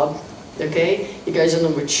Bob. Okay, you guys are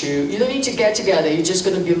number 2. You don't need to get together. You're just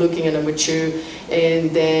going to be looking at number 2,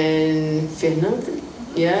 and then Fernanda,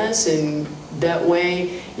 yes, and that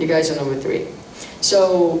way you guys are number 3.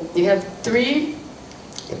 So you have 3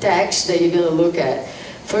 texts that you're going to look at.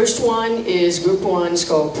 First one is group 1. It's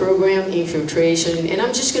called Program Infiltration, and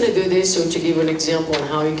I'm just going to do this so to give an example on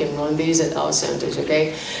how you can run these at our centers.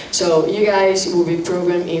 Okay, so you guys will be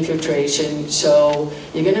Program Infiltration. So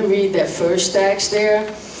you're going to read that first text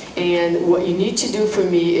there. And what you need to do for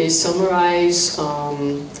me is summarize,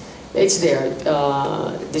 it's there,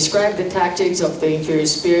 describe the tactics of the inferior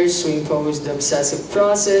spirits to impose the obsessive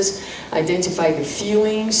process, identify the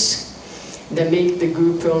feelings that make the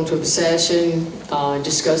group prone to obsession,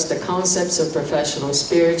 discuss the concepts of professional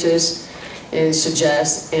spiritists, and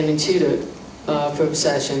suggest an antidote for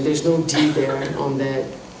obsession. There's no D there on that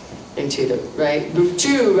antidote, right? Group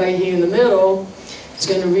 2, right here in the middle, is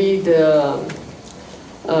going to read the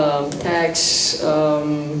text,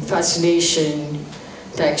 Fascination,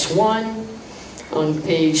 text 1 on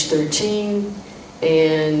page 13,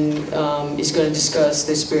 and is going to discuss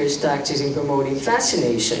the spirit's tactics in promoting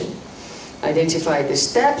fascination, identify the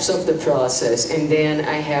steps of the process, and then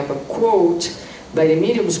I have a quote by the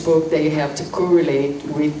medium's book that you have to correlate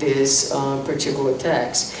with this particular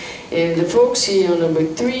text. And the folks here on number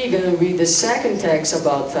 3 are going to read the second text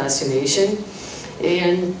about fascination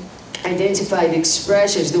and identify the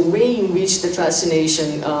expressions, the way in which the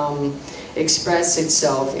fascination expresses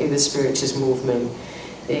itself in the Spiritist movement,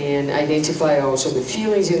 and identify also the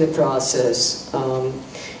feelings in the process,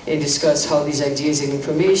 and discuss how these ideas and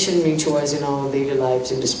information mean to us in our daily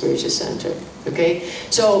lives in the Spiritist Center. Okay?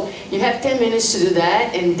 So you have 10 minutes to do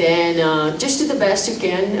that, and then just do the best you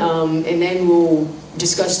can, and then we'll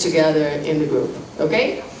discuss together in the group.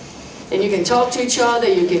 Okay? And you can talk to each other,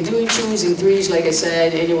 you can do in 2s and 3s, like I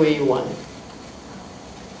said, any way you want.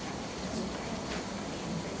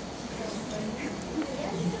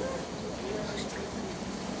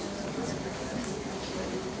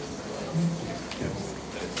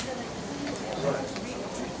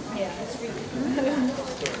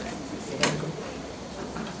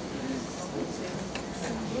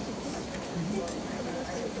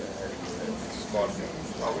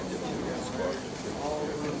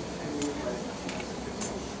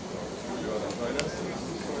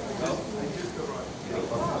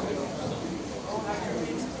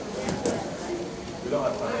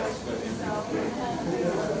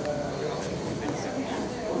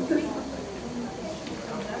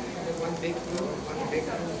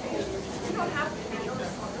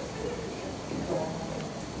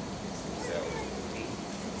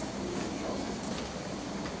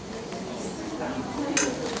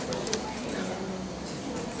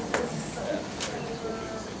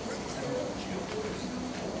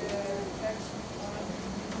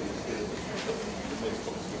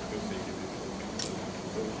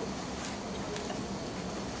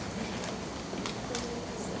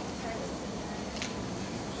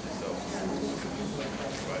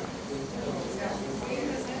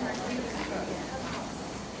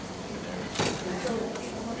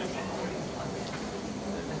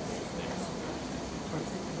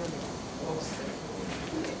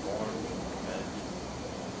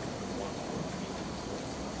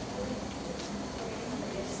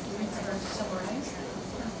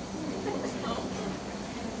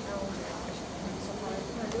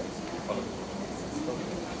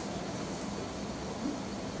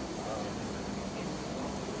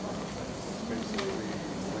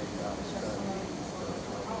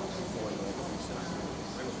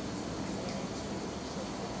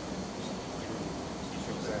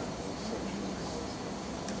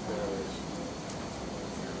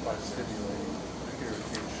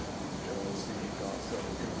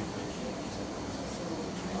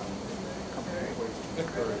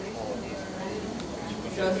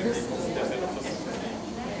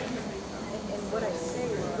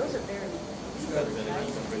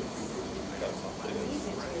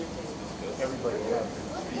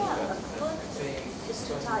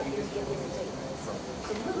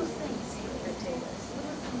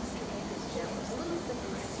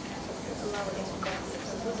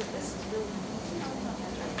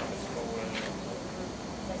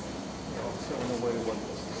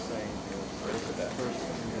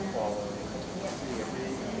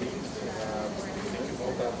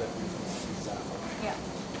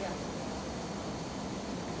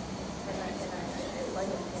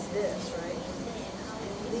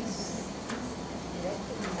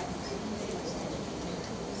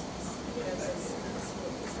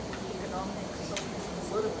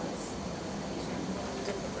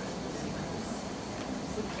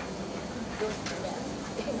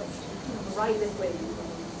 Right away,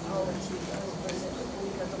 all the two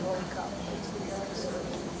because of World Cup,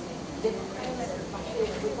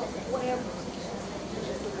 whatever.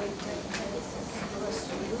 Just the way for us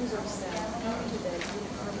to lose ourselves into that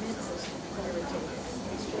permits us to prioritize.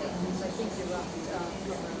 I think you're up from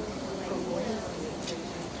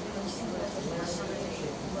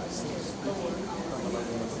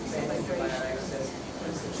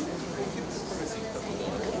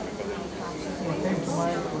What came to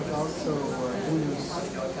mind was also Wu's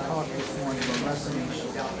talk this morning on resonance,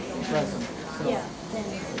 present. So,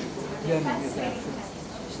 then is action.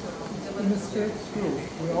 In the spirit school,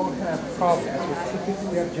 we all have problems. We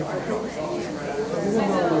typically have different problems. So even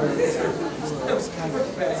though we're kind of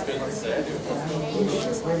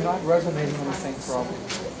we're not resonating on the same problem.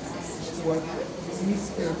 What these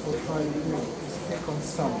spirits will try to do is pick on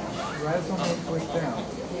someone, resonate with them,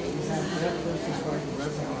 and have that person try to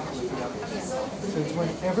resonate with the other. So it's when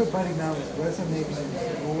everybody now is resonating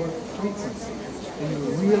in your frequency, then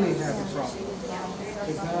you really have a problem.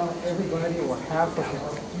 Because now everybody, or half of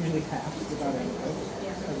them, usually half, without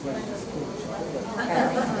everybody is cool.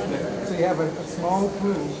 So you have a small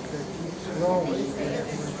group that keeps growing and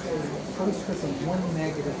focus on one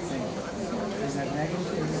negative thing. And that negative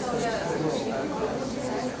thing is supposed to grow.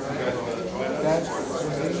 That's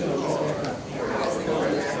the reason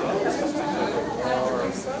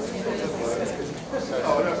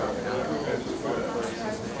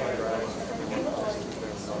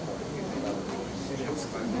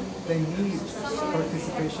they need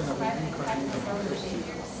participation of an incarnated person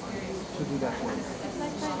to do that work.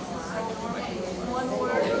 one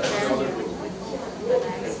word.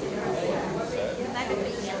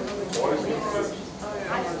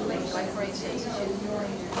 Like for instance, a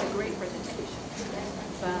great presentation,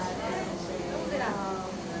 but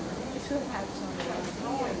it should have some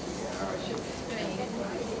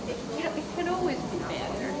it could always be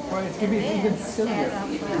better. Well, it can be even sillier.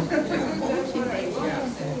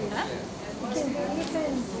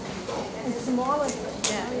 Even smaller.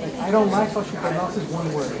 I don't like how she pronounces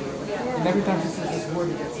one word. And every time she says this word,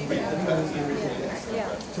 it gets really irritated.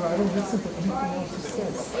 So I don't listen to anything else she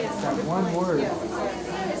says. It's that one word.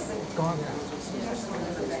 It's gone now.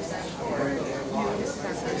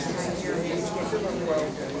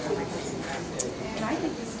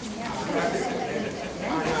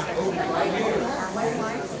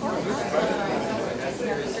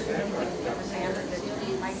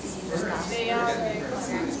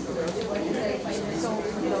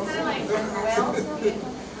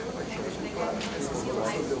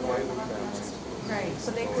 Right,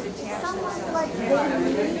 so they could attach Someone themselves. like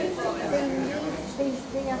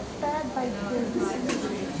they are fed by kids.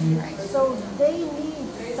 So they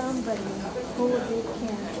need somebody who they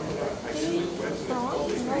can feed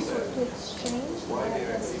from and also to exchange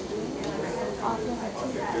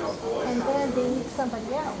and then they need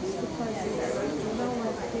somebody else because you know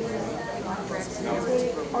what they do.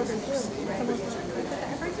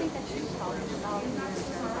 Everything that she's talking about is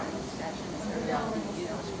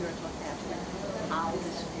spiritual attachment, how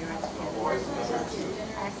the spirits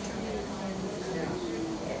actually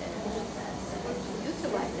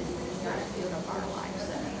utilize it in the field of our lives.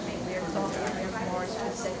 We're talking more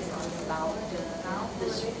specifically about the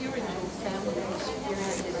spiritual family, the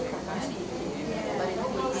spiritual community, but it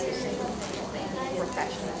would be the same thing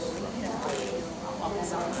professionally.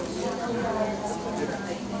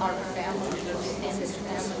 Our family, extended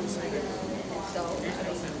family. So,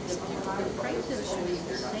 the practice is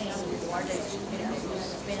the same, or they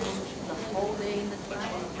spend the whole day in the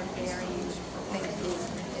kitchen preparing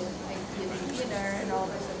Thanksgiving dinner and all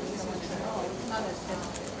this, and someone said, oh, it's not as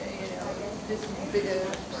simple, this bigger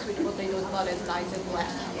sweet potato is not as nice as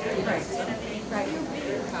last year. Right.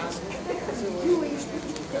 You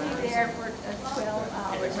stay there for 12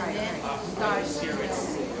 hours and then start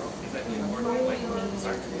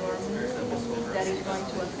that is going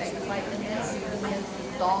to affect like the next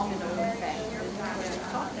domino effect. That's what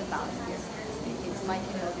we're talking about here. It's like,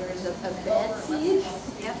 there is a bad seed,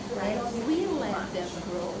 right? We let them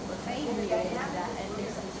grow, but they create that, and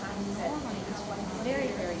there's normally it's very,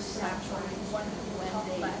 very subtle when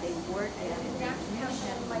they work at it. They really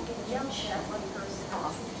have like a junction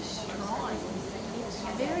of destroying. It's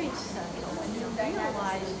very subtle when you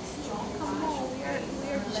realize, oh, come on,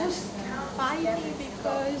 we're just fighting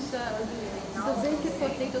because the baked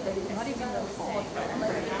potato that is not even the fault.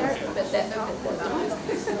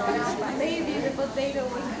 Maybe the potato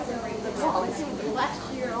was the quality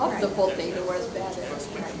last year of the potato was better.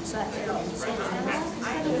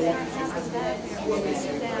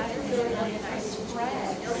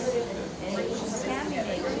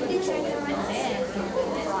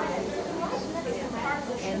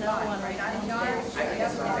 And no one right now.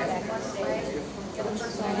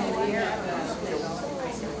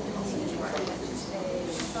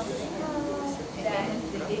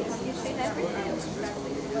 You say that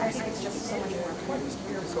I think it's just so much more important.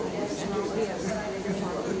 So we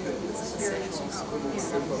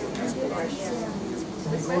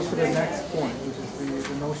go to the next point, which is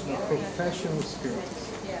the notion of professional spirits.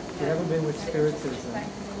 If you haven't been with Spiritism, you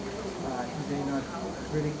may not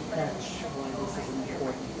really catch why this is an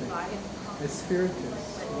important thing. As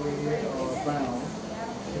Spiritists, we are bound to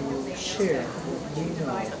share what we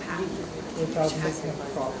know without making a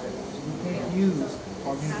profit. We can't use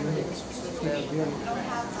our medium's capabilities to make a living.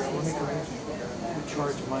 We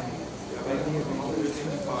charge money. The idea being to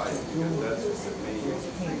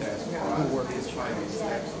do work is charged.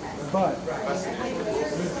 But there's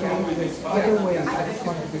other ways that it's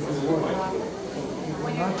going to be rewarded. You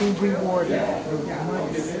will not be rewarded with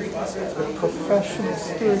money. The professional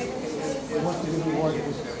spirit wants to be rewarded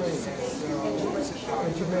with praise,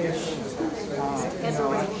 information,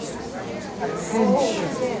 attention,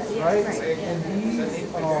 right? And these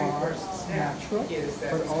are natural,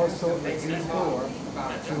 but also a good door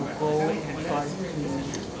to go and try to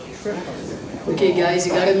trip us. Okay, guys,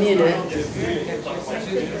 you got a minute.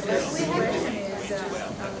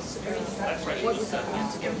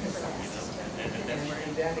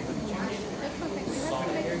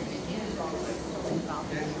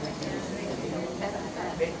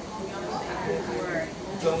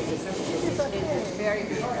 It's very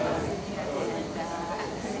good.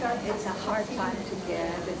 It's a hard time to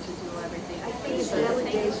get and to do everything. I think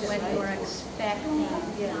when you're expecting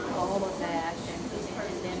all of that,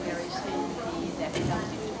 and then there is the need that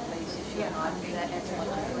comes into place if you're not that as much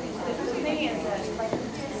of place. The thing is that, like, I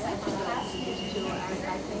think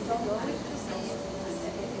I'm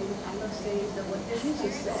going to say that what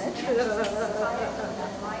Jesus said.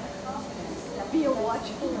 Be a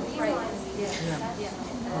watchful right.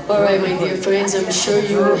 All right, my dear friends, I'm sure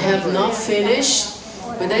you have not finished.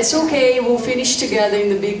 But that's okay, we'll finish together in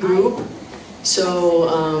the big group. So,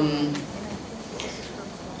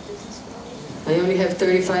 I only have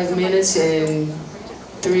 35 minutes and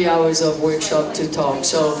 3 hours of workshop to talk.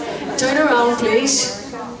 So, turn around,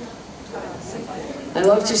 please. I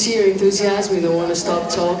love to see your enthusiasm. You don't want to stop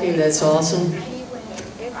talking. That's awesome.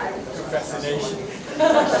 Fascination.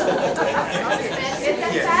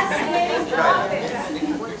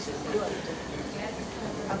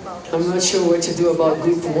 I'm not sure what to do about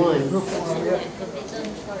group 1.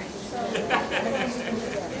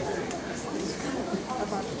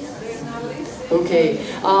 Okay.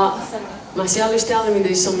 Marcelo is telling me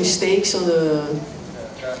there's some mistakes on the...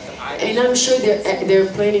 And I'm sure there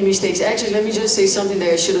are plenty of mistakes. Actually, let me just say something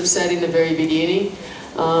that I should have said in the very beginning.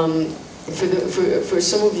 For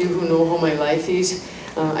some of you who know how my life is,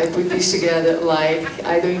 I put this together like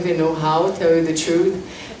I don't even know how, tell you the truth.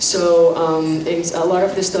 So, and a lot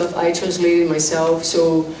of the stuff I translated myself.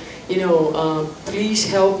 So, you know, please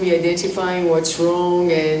help me identifying what's wrong.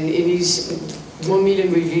 And it is 1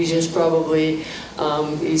 million revisions probably.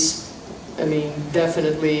 I mean,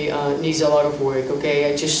 definitely needs a lot of work,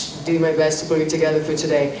 okay? I just did my best to put it together for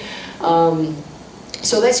today.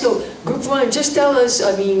 So let's go. Group 1, just tell us,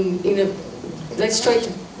 I mean, let's try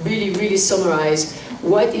to really summarize.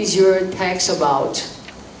 What is your text about?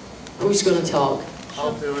 Who's going to talk?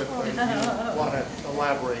 I'll do it if you want to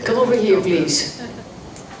elaborate. Come over here, please.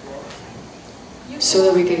 So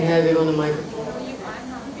that we can have it on the microphone.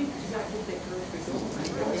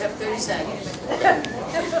 You have 30 seconds.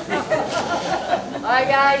 Alright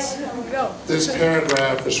guys, here we go. This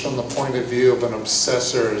paragraph is from the point of view of an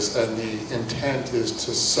obsessor, and the intent is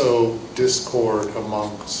to sow discord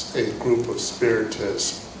amongst a group of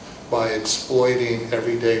spiritists by exploiting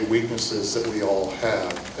everyday weaknesses that we all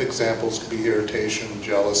have. Examples could be irritation,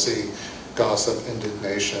 jealousy, gossip,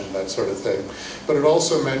 indignation, that sort of thing. But it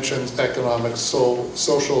also mentions economic,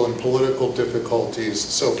 social, and political difficulties.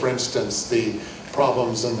 So for instance, the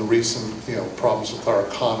problems in the recent, problems with our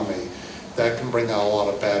economy, that can bring out a lot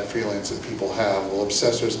of bad feelings that people have. Well,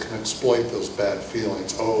 obsessors can exploit those bad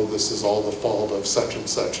feelings. Oh, this is all the fault of such and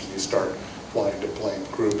such, and you start wanting to blame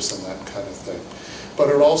groups and that kind of thing. But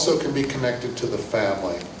it also can be connected to the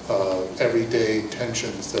family. Everyday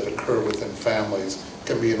tensions that occur within families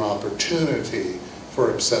can be an opportunity for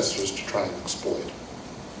obsessors to try and exploit.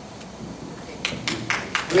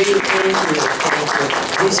 Great, thank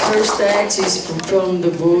you. This first text is from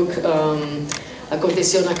the book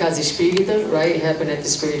Aconteceu na Casa Espírita, right? It happened at the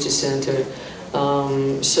Spiritist Center.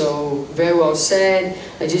 So, very well said.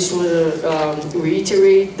 I just want to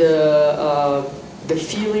reiterate the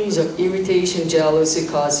feelings of irritation, jealousy,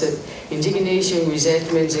 gossip, indignation,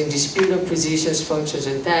 resentments, and dispute of positions, functions,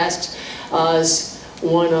 and tasks as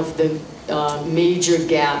one of the major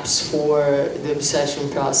gaps for the obsession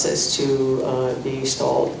process to be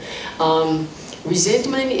installed.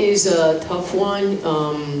 Resentment is a tough one.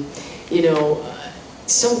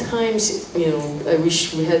 Sometimes, I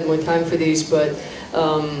wish we had more time for this, but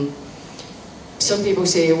some people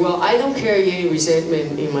say, well, I don't carry any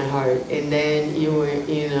resentment in my heart. And then you were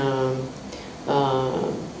in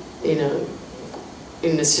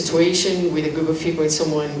a situation with a group of people and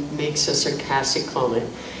someone makes a sarcastic comment.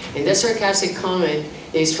 And that sarcastic comment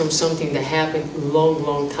is from something that happened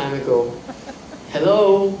long time ago.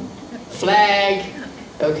 Hello? Flag?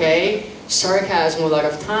 Okay? Sarcasm a lot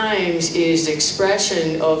of times is the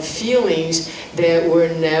expression of feelings that were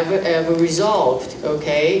never ever resolved,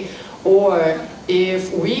 okay? Or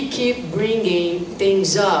if we keep bringing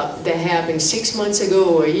things up that happened 6 months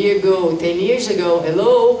ago, a year ago, 10 years ago,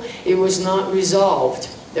 hello, it was not resolved,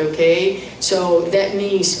 okay? So that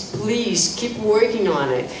means please keep working on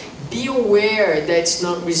it. Be aware that's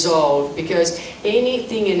not resolved, because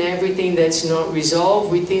anything and everything that's not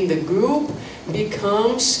resolved within the group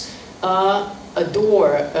becomes a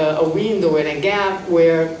door, a window, and a gap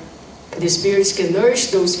where the spirits can nourish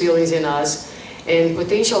those feelings in us and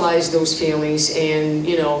potentialize those feelings, and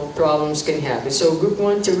problems can happen. So group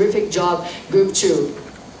 1, terrific job. Group 2,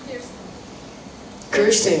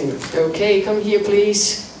 Kirsten, okay, come here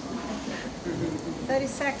please. 30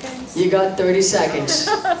 seconds. You got 30 seconds.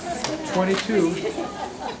 22.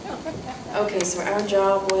 Okay, so our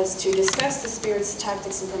job was to discuss the spirit's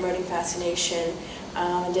tactics in promoting fascination,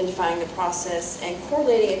 identifying the process, and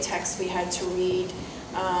correlating a text we had to read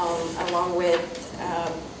along with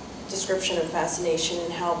description of fascination,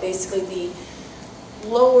 and how basically the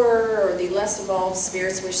lower or the less evolved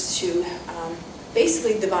spirits wish to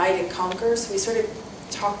basically divide and conquer. So we sort of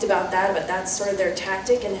talked about that, but that's sort of their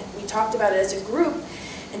tactic, and we talked about it as a group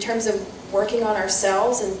in terms of working on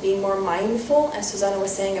ourselves and being more mindful, as Suzana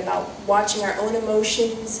was saying, about watching our own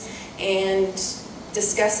emotions and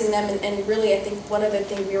discussing them. And really, I think one of the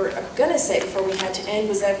things we were going to say before we had to end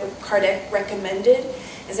was that what Kardec recommended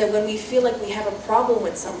is that when we feel like we have a problem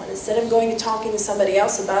with someone, instead of going and talking to somebody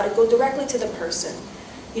else about it, go directly to the person.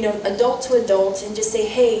 You know, adult to adult, and just say,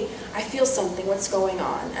 hey, I feel something, what's going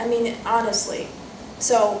on? I mean, honestly.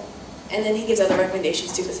 So, and then he gives other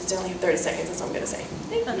recommendations too, because it's only 30 seconds, that's all I'm going to say.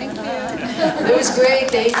 Thank you. That was great,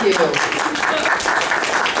 thank you.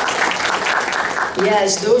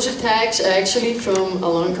 Yes, those are texts actually from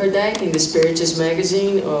Allan Kardec in the Spiritist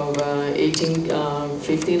magazine of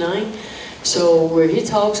 1859. So where he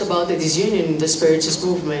talks about the disunion in the Spiritist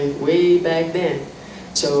movement way back then.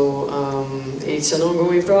 So it's an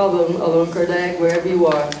ongoing problem, Allan Kardec, wherever you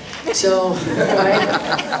are. So, right?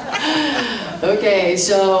 Okay,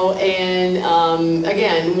 so, and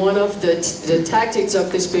again, one of the tactics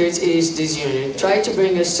of the spirits is disunion. Try to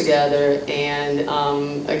bring us together, and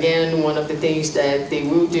again, one of the things that they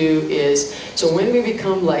will do is, so when we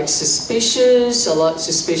become like suspicious of a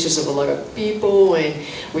lot of people, and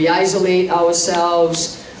we isolate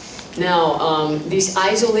ourselves. Now, this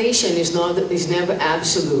isolation is never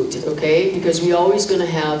absolute, okay? Because we're always going to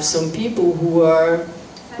have some people who are,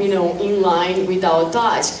 you know, in line with our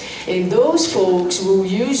thoughts. And those folks will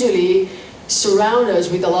usually surround us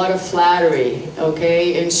with a lot of flattery,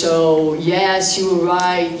 okay? And so, yes, you were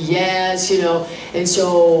right, yes, you know. And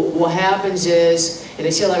so what happens is, and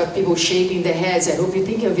I see a lot of people shaking their heads, I hope you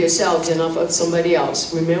think of yourselves and not of somebody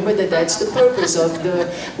else. Remember that that's the purpose of the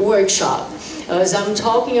workshop. As I'm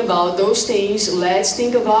talking about those things, let's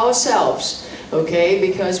think of ourselves, okay?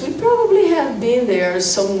 Because we probably have been there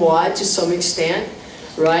somewhat, to some extent,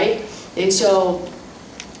 right? And so,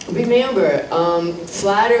 remember,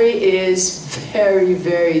 flattery is very,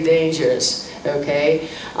 very dangerous, okay?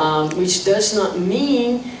 Which does not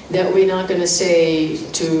mean that we're not going to say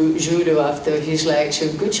to Judo after his lecture,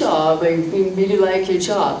 good job, I really like your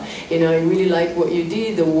job. You know, I really like what you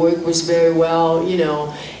did, the work was very well, you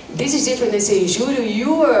know. This is different than saying, Judo,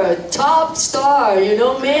 you are a top star, you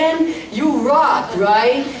know, man, you rock,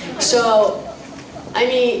 right? So, I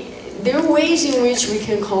mean, there are ways in which we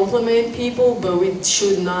can compliment people, but we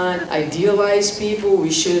should not idealize people.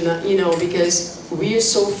 We should not, you know, because we are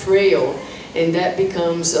so frail, and that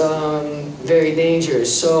becomes very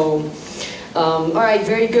dangerous. So, all right,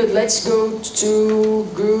 very good. Let's go to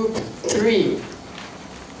group 3.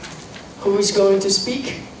 Who is going to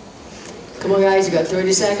speak? Come on, guys, you got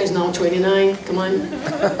 30 seconds, now 29. Come on.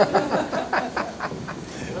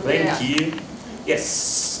 Thank you.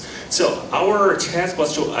 Yes. So our task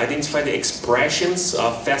was to identify the expressions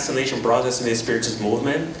of fascination process in the Spiritist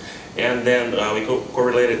movement, and then we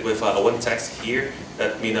correlated with one text here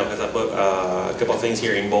that has a couple of things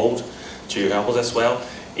here in bold to help us as well.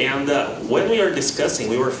 And when we were discussing,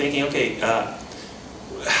 we were thinking, okay,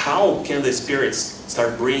 how can the spirits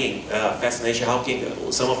start bringing fascination? How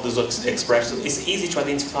can some of those expressions? It's easy to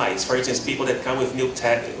identify. For instance, people that come with new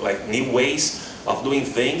ways of doing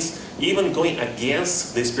things, even going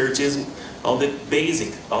against the Spiritism on the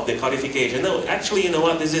basic of the codification. No, actually, you know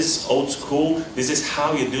what? This is old school. This is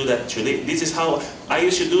how you do that today. This is how I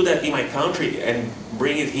used to do that in my country and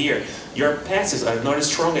bring it here. Your passes are not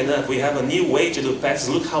strong enough. We have a new way to do passes.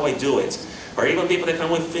 Look how I do it. Or even people that come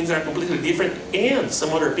with things that are completely different, and some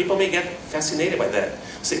other people may get fascinated by that.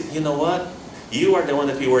 Say, you know what? You are the one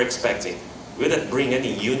that we were expecting. Would that bring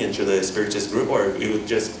any union to the Spiritist group, or we would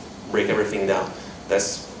just break everything down?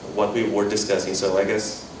 That's what we were discussing, so I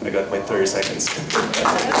guess I got my 30 seconds.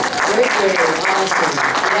 Great, awesome.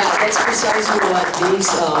 Yeah, that's precisely what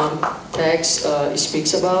this text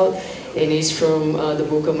speaks about, and it's from the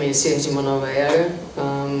book of Mensagens de uma Nova Era.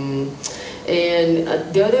 And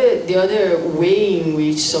the other way in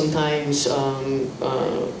which sometimes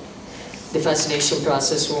the fascination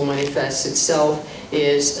process will manifest itself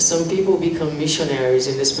is some people become missionaries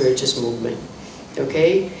in the Spiritist movement.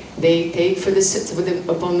 Okay, they take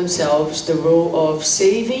upon themselves the role of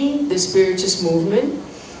saving the Spiritist movement.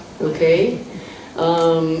 Okay,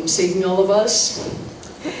 saving all of us,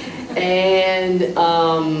 and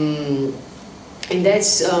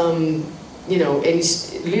that's you know, and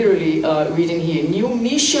it's literally reading here. New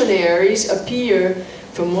missionaries appear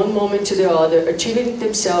from one moment to the other, achieving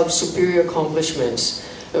themselves superior accomplishments.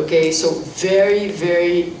 Okay, so very,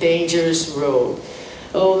 very dangerous road.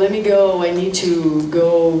 Oh, let me go, I need to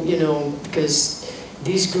go, you know, because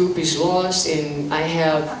this group is lost and I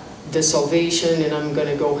have the salvation and I'm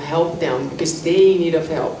gonna go help them because they need of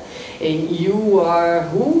help. And you are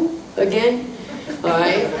who again? All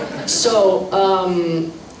right, so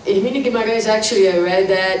Hermínio Guimarães, actually, I read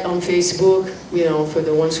that on Facebook, you know, for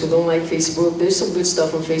the ones who don't like Facebook. There's some good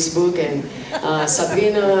stuff on Facebook, and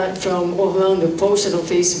Sabrina from Orlando posted on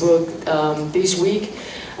Facebook this week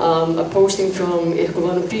a posting from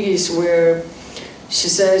Herculano Pires where she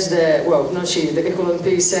says that, well, not she, the Herculano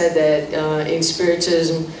Pires said that in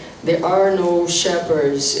Spiritism there are no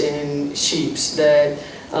shepherds and sheep, that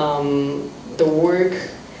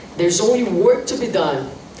there's only work to be done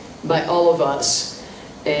by all of us,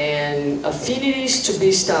 and affinities to be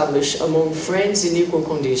established among friends in equal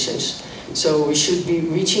conditions. So we should be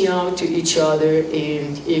reaching out to each other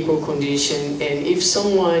in equal condition, and if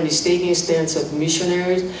someone is taking a stance of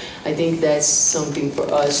missionaries, I think that's something for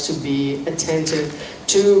us to be attentive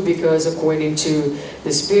to, because according to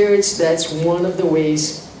the spirits, that's one of the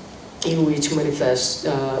ways in which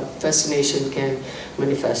fascination can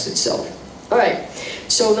manifest itself. All right,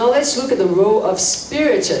 so now let's look at the role of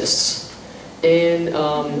spiritists in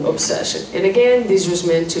obsession. And again, this was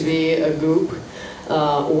meant to be a group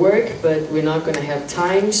work, but we're not going to have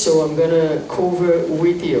time, so I'm going to cover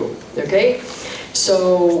with you, okay?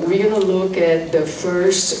 So we're going to look at the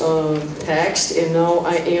first text, and now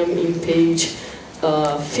I am in page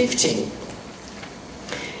 15.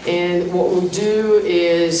 And what we'll do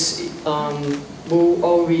is we'll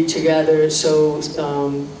all read together. So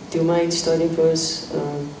do you mind starting for us?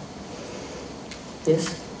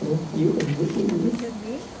 Yes? No? You and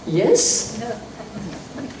me? Yes? No.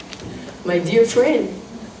 My dear friend.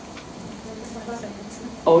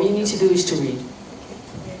 All you need to do is to read.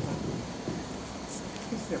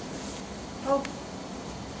 Oh.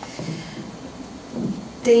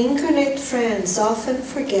 The incarnate friends often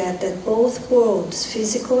forget that both worlds,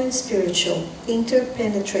 physical and spiritual,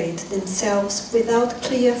 interpenetrate themselves without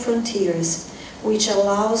clear frontiers, which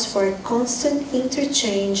allows for a constant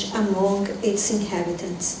interchange among its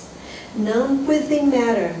inhabitants. None within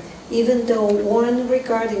matter, even though warned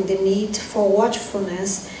regarding the need for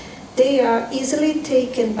watchfulness, they are easily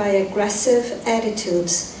taken by aggressive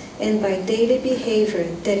attitudes and by daily behavior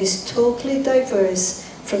that is totally diverse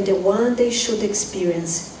from the one they should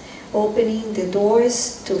experience, opening the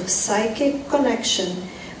doors to psychic connection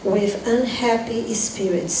with unhappy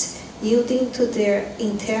spirits, yielding to their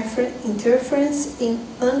interference in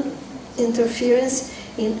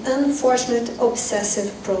unfortunate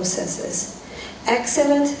obsessive processes.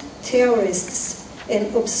 Excellent theorists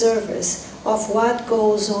and observers of what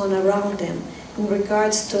goes on around them in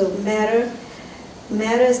regards to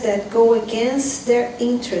matters that go against their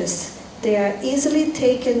interests, they are easily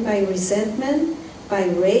taken by resentment, by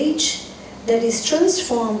rage that is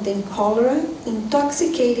transformed in cholera,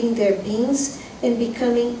 intoxicating their beings and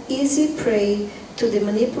becoming easy prey to the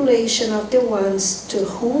manipulation of the ones to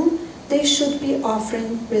whom they should be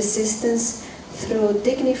offering resistance through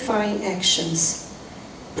dignifying actions.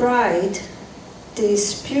 Pride, the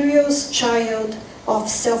spurious child of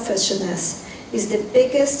selfishness, is the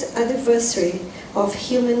biggest adversary of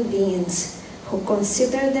human beings who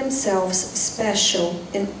consider themselves special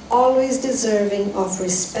and always deserving of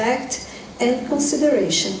respect and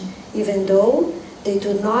consideration, even though they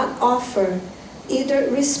do not offer either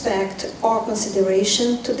respect or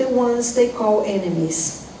consideration to the ones they call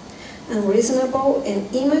enemies. Unreasonable and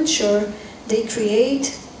immature, they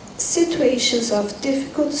create situations of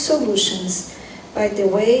difficult solutions by the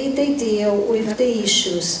way they deal with the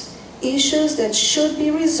issues that should be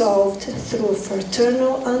resolved through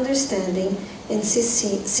fraternal understanding and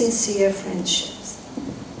sincere friendships.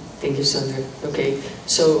 Thank you, Sandra. Okay,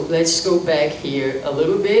 so let's go back here a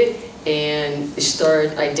little bit and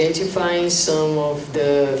start identifying some of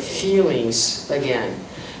the feelings again.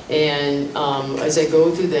 And as I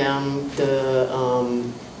go through them,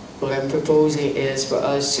 what I'm proposing is for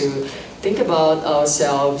us to think about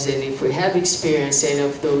ourselves, and if we have experienced any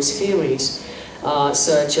of those feelings,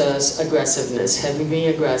 such as aggressiveness. Have we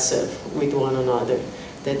been aggressive with one another?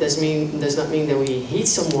 That does not mean that we hit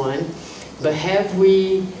someone, but have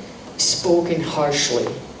we spoken harshly,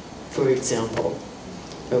 for example?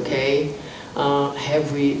 Okay?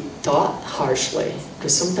 Have we thought harshly?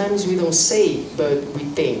 Because sometimes we don't say, but we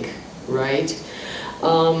think, right?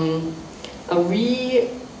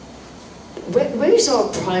 Where is our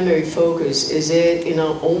primary focus? Is it in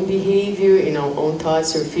our own behavior, in our own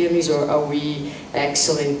thoughts or feelings, or are we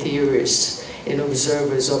excellent theorists and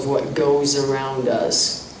observers of what goes around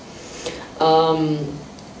us?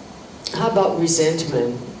 How about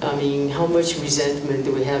resentment? I mean, how much resentment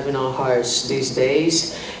do we have in our hearts these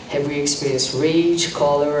days? Have we experienced rage,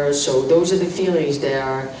 cholera? So those are the feelings that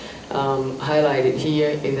are highlighted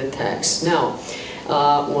here in the text. Now,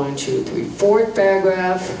 1, 2, 3, 4th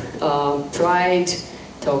paragraph, pride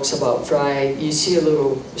talks about pride. You see a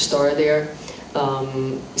little star there.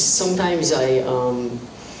 Sometimes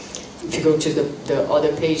if you go to the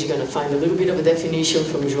other page, you're going to find a little bit of a definition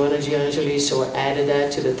from Joanna de Angelis, so I added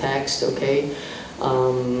that to the text, okay?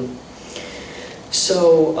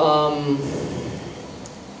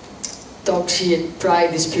 Talks here,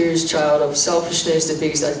 pride, the spirit's child of selfishness, the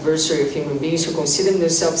biggest adversary of human beings who consider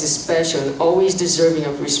themselves special and always deserving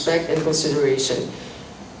of respect and consideration.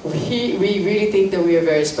 We really think that we are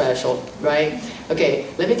very special, right? Okay,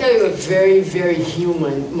 let me tell you a very, very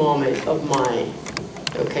human moment of mine,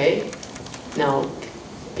 okay? Now,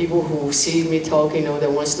 people who see me talking know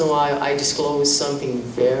that once in a while I disclose something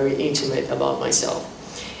very intimate about myself.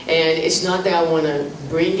 And it's not that I want to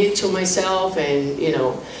bring it to myself and, you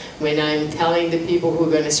know, when I'm telling the people who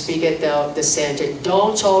are going to speak at the center,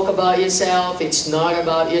 don't talk about yourself, it's not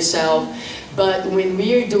about yourself. But when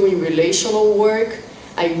we are doing relational work,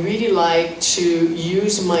 I really like to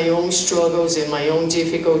use my own struggles and my own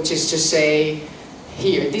difficulties to say,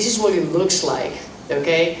 here, this is what it looks like,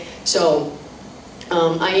 okay? So,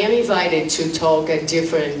 I am invited to talk at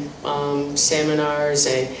different seminars,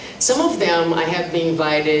 and some of them I have been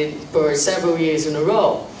invited for several years in a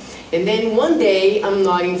row. And then one day I'm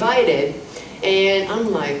not invited, and I'm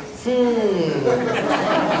like,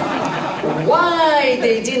 why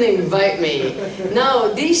they didn't invite me? Now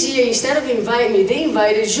this year, instead of inviting me, they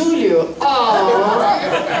invited Julio. Aww.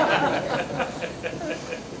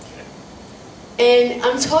 And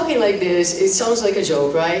I'm talking like this, it sounds like a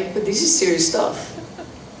joke, right? But this is serious stuff.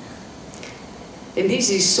 And this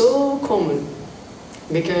is so common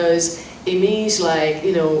because it means, like,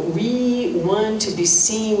 you know, we want to be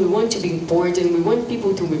seen, we want to be important, we want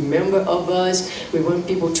people to remember of us, we want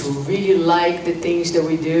people to really like the things that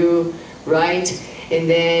we do, right? And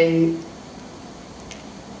then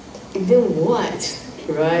what,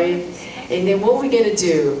 right? And then what are we gonna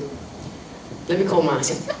do? Let me call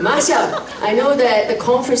Marcia. Marcia, I know that the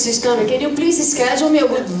conference is coming. Can you please schedule me? I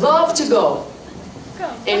would love to go.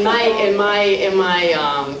 And my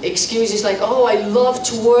excuse is like, oh, I love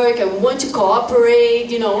to work, I want to cooperate,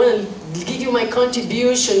 you know, I want to give you my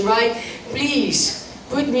contribution, right? Please,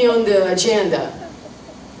 put me on the agenda.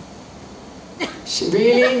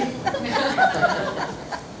 Really?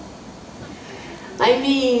 I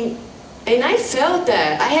mean, and I felt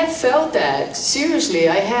that. I have felt that. Seriously,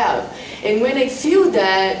 I have. And when I feel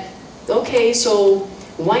that, okay, so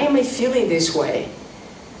why am I feeling this way?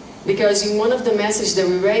 Because in one of the messages that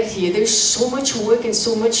we read here, there's so much work and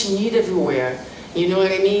so much need everywhere. You know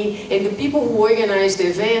what I mean? And the people who organize the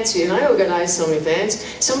events, and I organize some events,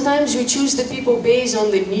 sometimes we choose the people based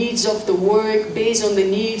on the needs of the work, based on the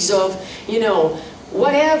needs of, you know,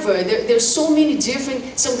 whatever. There's so many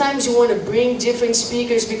different, sometimes you want to bring different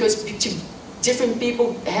speakers because different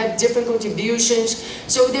people have different contributions.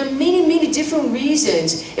 So there are many, many different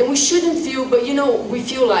reasons. And we shouldn't feel, but you know, we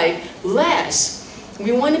feel like less.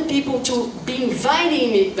 We wanted people to be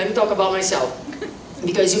inviting me. Let me talk about myself,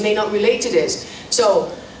 because you may not relate to this. So,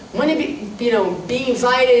 want to be, you know, be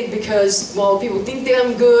invited because, well, people think that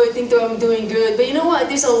I'm good, think that I'm doing good. But you know what?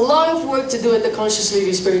 There's a lot of work to do at the Conscious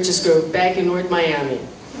Living Spiritist Group back in North Miami.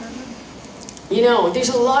 You know, there's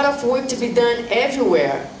a lot of work to be done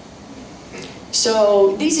everywhere.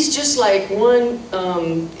 So this is just like one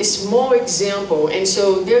small example, and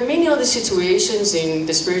so there are many other situations in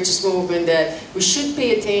the Spiritist movement that we should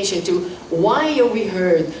pay attention to. Why are we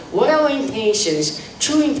heard? What are our intentions,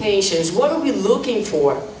 true intentions? What are we looking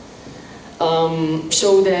for?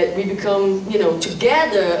 So that we become, you know,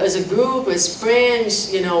 together as a group, as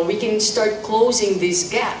friends, you know, we can start closing these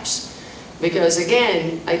gaps. Because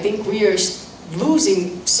again, I think we are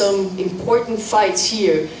losing some important fights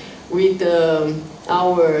here with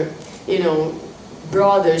our, you know,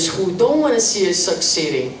 brothers who don't want to see us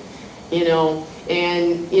succeeding, you know.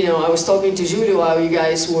 And, you know, I was talking to Julio while you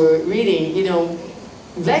guys were reading, you know,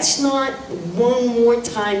 let's not one more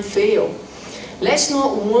time fail. Let's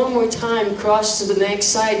not one more time cross to the next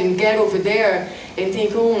side and get over there and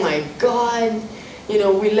think, oh my God, you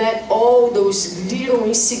know, we let all those little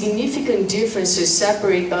insignificant differences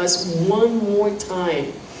separate us one more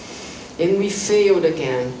time. And we failed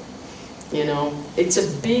again. You know, it's a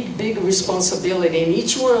big, big responsibility, and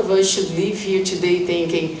each one of us should leave here today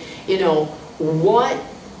thinking, you know,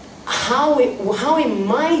 how am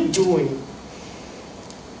I doing?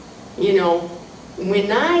 You know, when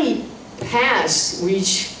I pass,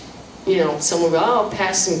 which, you know, some of I'll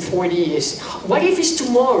pass in 40 years, what if it's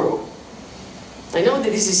tomorrow? I know that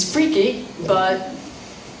this is freaky, but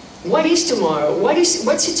what is tomorrow? What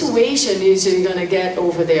situation is it gonna get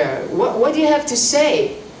over there? What do you have to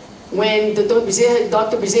say? when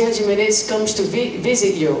Dr. Bezerra Jimenez comes to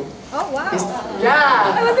visit you. Oh, wow.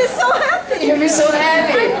 Yeah. I would be so happy. You'll be so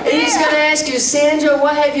happy. And he's going to ask you, Sandra,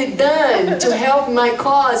 what have you done to help my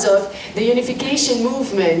cause of the unification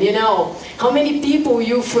movement, you know? How many people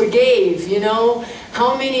you forgave, you know?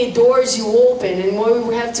 How many doors you opened, and what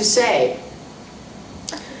we have to say.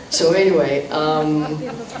 So anyway,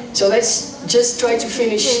 so let's just try to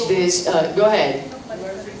finish this. Go ahead.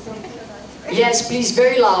 Yes, please,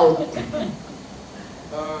 very loud.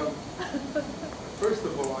 First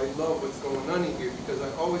of all, I love what's going on in here because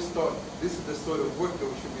I always thought this is the sort of work that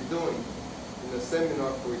we should be doing in a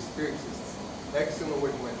seminar for spiritists. Excellent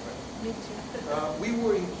work, my friend. Me too. We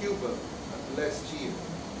were in Cuba last year,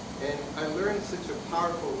 and I learned such a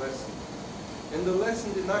powerful lesson. And the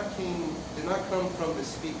lesson did not come from the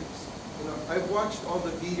speakers. You know, I've watched all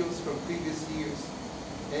the videos from previous years,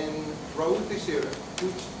 and Raul Teixeira,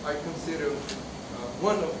 which I consider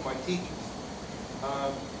one of my teachers,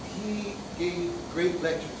 he gave great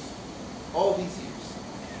lectures all these years.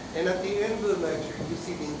 And at the end of the lecture, you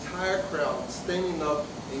see the entire crowd standing up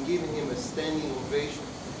and giving him a standing ovation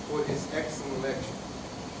for his excellent lecture.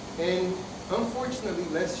 And unfortunately,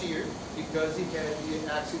 last year, because he had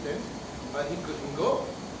the accident, he couldn't go.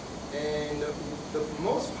 And the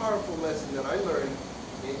most powerful lesson that I learned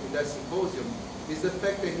in that symposium is the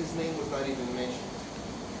fact that his name was not even mentioned.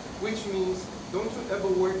 Which means, don't you ever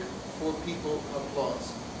work for people's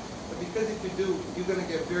applause. Because if you do, you're going to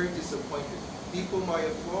get very disappointed. People might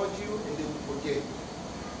applaud you and they will forget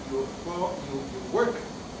you. You work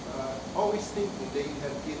always thinking that you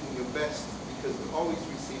have given your best because you're always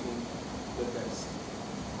receiving the best.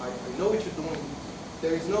 I know what you're doing.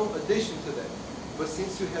 There is no addition to that. But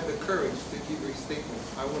since you have the courage to give your statement,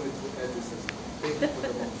 I wanted to add this as well. Thank you for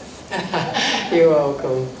the moment. You're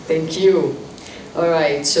welcome. Thank you. All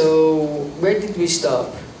right, so where did we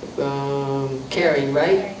stop? Caring,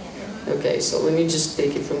 right? Okay, so let me just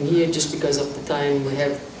take it from here just because of the time. We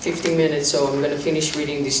have 15 minutes, so I'm going to finish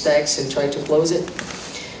reading this text and try to close it.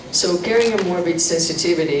 So carrying a morbid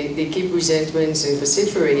sensitivity, they keep resentments and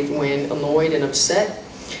vociferate when annoyed and upset,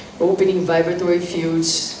 opening vibratory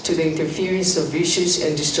fields to the interference of vicious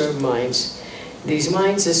and disturbed minds. These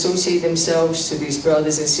minds associate themselves to these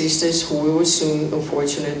brothers and sisters who will assume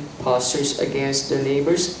unfortunate postures against their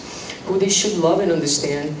neighbors, who they should love and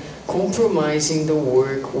understand, compromising the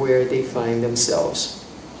work where they find themselves.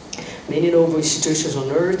 Many noble institutions on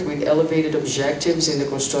earth with elevated objectives in the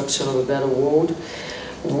construction of a better world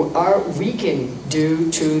are weakened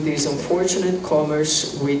due to this unfortunate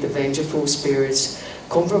commerce with the vengeful spirits,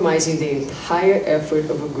 compromising the entire effort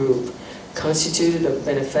of a group constituted of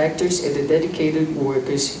benefactors and the dedicated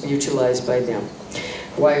workers utilized by them,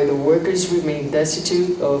 while the workers remain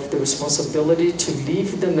destitute of the responsibility to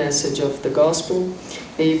live the message of the gospel,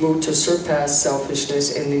 able to surpass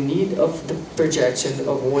selfishness and the need of the projection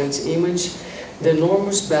of one's image. The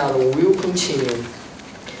enormous battle will continue.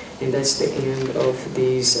 And that's the end of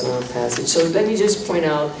this passage. So let me just point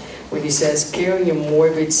out when he says, carrying a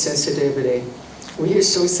morbid sensitivity. We are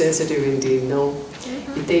so sensitive indeed, no?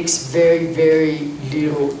 It takes very, very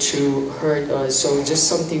little to hurt us. So just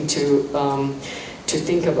something to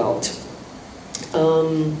think about.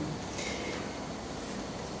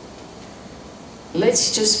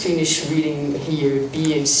 Let's just finish reading here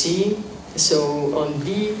B and C. So on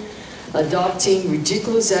B, adopting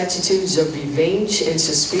ridiculous attitudes of revenge and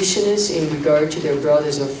suspiciousness in regard to their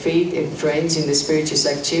brothers of faith and friends in the Spiritist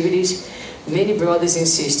activities, many brothers and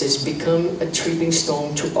sisters become a tripping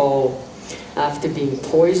stone to all, after being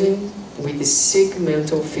poisoned with the sick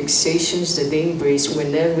mental fixations that they embrace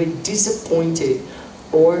whenever disappointed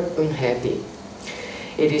or unhappy.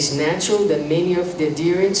 It is natural that many of the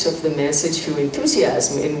adherents of the message feel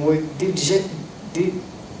enthusiasm and work diligently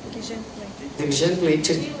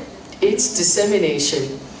to its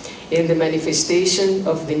dissemination in the manifestation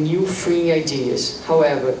of the new freeing ideas.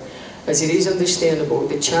 However, as it is understandable,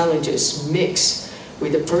 the challenges mixed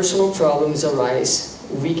with the personal problems arise,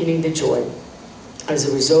 weakening the joy. As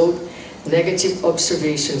a result, negative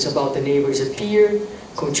observations about the neighbors appear,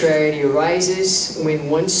 contrariety arises when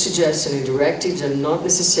one's suggestions and directives are not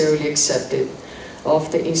necessarily accepted,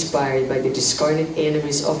 often inspired by the discarnate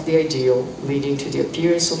enemies of the ideal, leading to the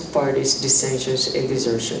appearance of parties, dissensions, and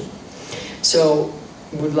desertion. So,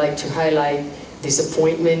 would like to highlight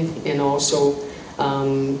disappointment and also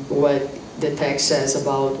what the text says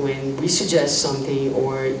about when we suggest something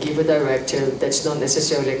or give a directive that's not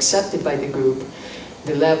necessarily accepted by the group,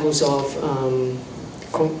 the levels of,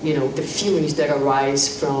 the feelings that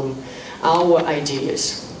arise from our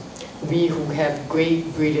ideas. We who have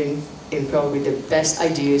great, brilliant and probably the best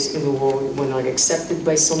ideas in the world were not accepted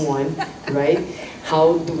by someone, right?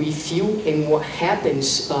 How do we feel and what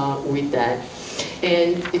happens with that?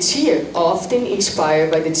 And it's here, often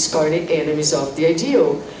inspired by the discarded enemies of the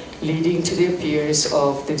ideal, leading to the appearance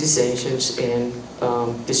of the dissensions and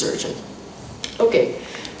desertion. Okay,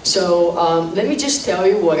 so let me just tell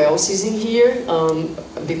you what else is in here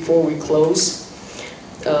before we close.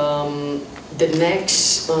 The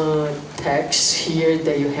next text here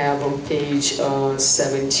that you have on page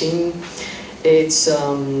 17, it's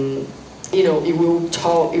you know, it will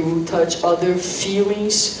touch other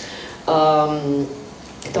feelings.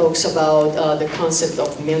 Talks about the concept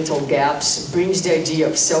of mental gaps, brings the idea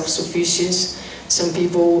of self-sufficiency. Some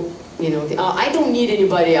people, you know, I don't need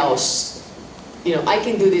anybody else. You know, I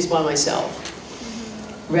can do this by myself.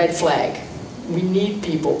 Red flag. We need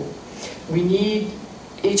people. We need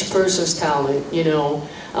each person's talent, you know.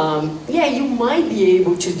 Yeah, you might be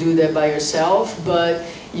able to do that by yourself, but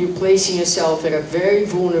you're placing yourself in a very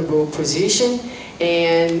vulnerable position,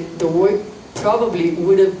 and the work probably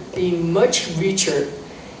would have been much richer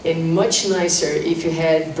and much nicer if you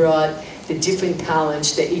had brought the different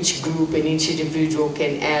talents that each group and each individual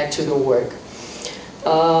can add to the work.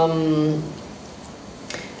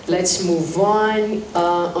 Let's move on.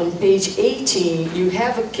 On page 18, you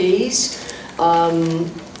have a case.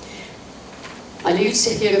 Alírio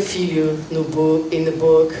Cerqueira Filho, in the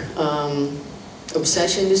book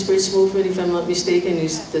Obsession in the Spiritist Movement, if I'm not mistaken,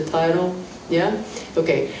 is the title. Yeah?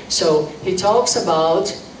 Okay, so he talks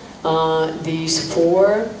about these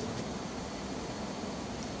 4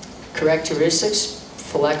 characteristics,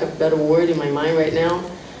 for lack of a better word in my mind right now,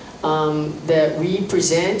 that we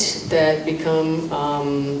present that become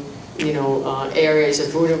you know, areas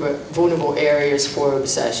of vulnerable areas for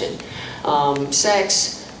obsession.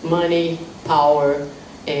 Sex, money, power,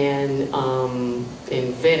 and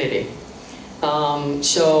vanity.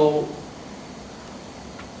 So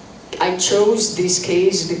I chose this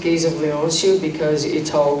case, the case of Leoncio, because it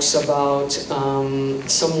talks about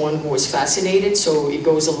someone who was fascinated, so it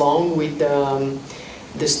goes along with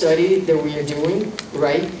the study that we are doing,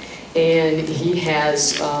 right? And he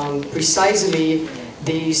has precisely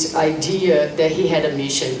this idea that he had a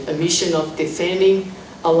mission of defending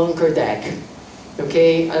Allan Kardec,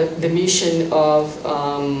 okay? The mission of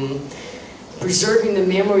preserving the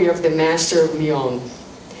memory of the Master of Lyon,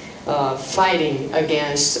 fighting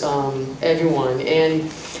against everyone.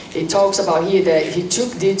 And it talks about here that he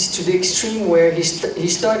took this to the extreme where he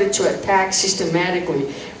started to attack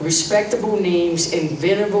systematically respectable names and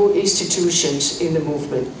venerable institutions in the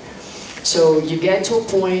movement. So you get to a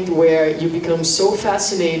point where you become so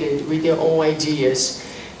fascinated with your own ideas.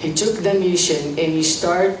 He took the mission and you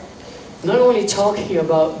start not only talking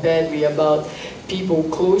about badly about people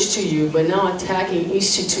close to you, but now attacking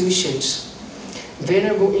institutions,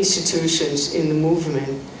 venerable institutions in the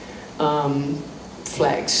movement,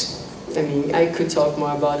 flags. I mean, I could talk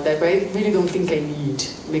more about that, but I really don't think I need,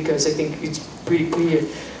 because I think it's pretty clear,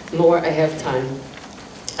 nor I have time.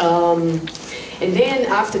 And then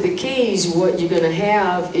after the case, what you're going to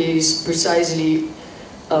have is precisely,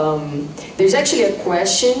 there's actually a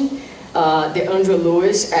question that Andrew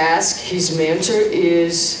Lewis asked his mentor,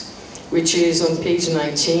 which is on page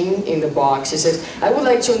 19 in the box. He says, I would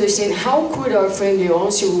like to understand how could our friend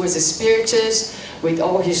Leoncio, who was a spiritist with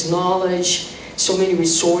all his knowledge, so many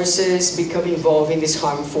resources, become involved in this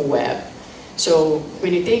harmful web? So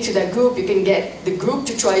when you take to that group, you can get the group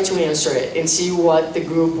to try to answer it and see what the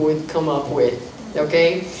group would come up with,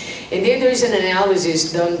 okay? And then there's an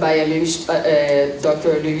analysis done by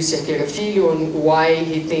Dr. Alírio Cerqueira Filho on why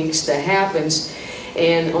he thinks that happens.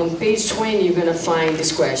 And on page 20, you're going to find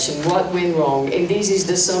this question, what went wrong? And this is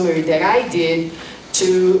the summary that I did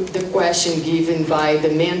to the question given by the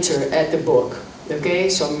mentor at the book, okay?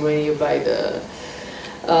 So I'm running you by the...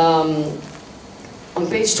 on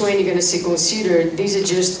page 20, you're going to see consider, these are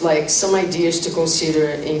just like some ideas to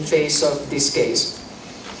consider in face of this case.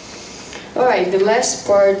 All right, the last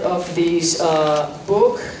part of this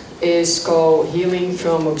book is called Healing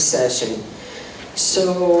from Obsession.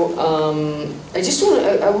 So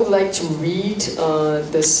I would like to read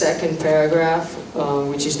the second paragraph,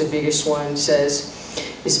 which is the biggest one. It says,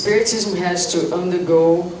 Spiritism has to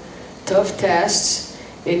undergo tough tests,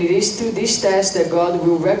 and it is through these tests that God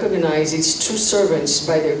will recognize its true servants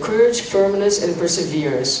by their courage, firmness, and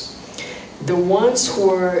perseverance. The ones who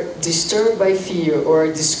are disturbed by fear or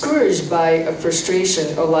are discouraged by a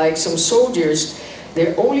frustration are like some soldiers.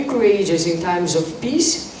 They're only courageous in times of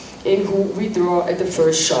peace and who withdraw at the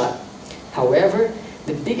first shot. However,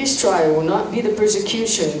 the biggest trial will not be the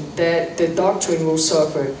persecution that the doctrine will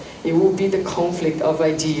suffer. It will be the conflict of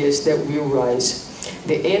ideas that will rise.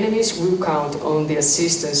 The enemies will count on the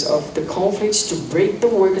assistance of the conflicts to break the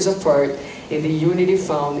workers apart in the unity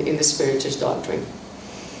found in the Spiritist doctrine.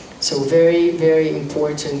 So very, very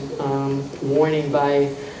important warning by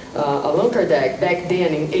Allan Kardec back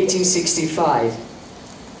then in 1865.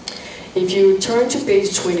 If you turn to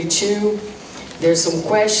page 22, there's some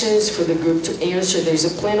questions for the group to answer. There's a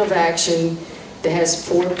plan of action that has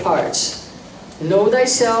 4 parts. Know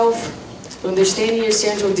thyself, understanding your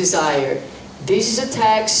central desire. This is a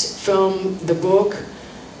text from the book,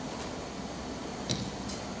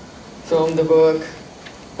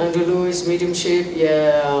 Andrew Lewis, Mediumship,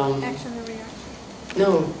 Action and reaction.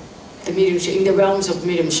 no, the mediumship, in the realms of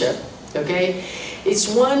mediumship, okay? It's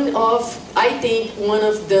one of, I think, one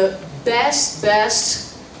of the best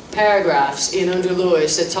paragraphs in Andrew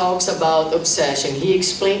Lewis that talks about obsession. He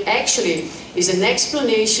explained, actually, is an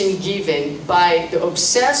explanation given by the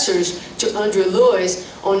obsessors to Andrew Lewis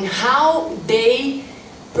on how they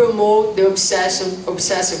promote the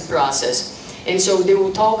obsessive process. And so they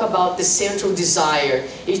will talk about the central desire.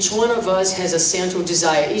 Each one of us has a central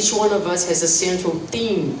desire. Each one of us has a central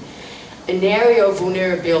theme, an area of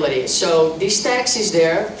vulnerability. So this text is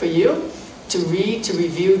there for you to read, to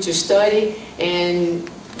review, to study, and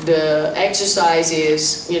the exercise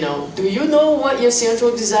is, you know, do you know what your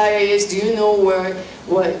central desire is? Do you know what?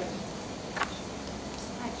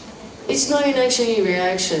 It's not an action and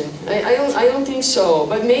reaction. I don't think so.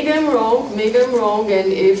 But maybe I'm wrong. Maybe I'm wrong.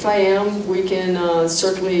 And if I am, we can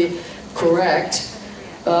certainly correct.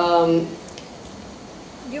 You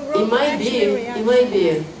wrote It might action be. and It reaction. might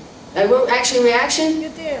be. I wrote action and reaction. You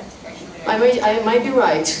did. I might be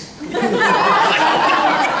right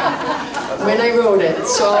when I wrote it.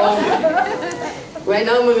 So right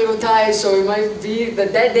now I'm a little tired, so it might be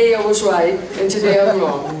that day I was right and today I'm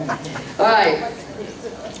wrong. All right,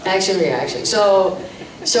 action reaction. So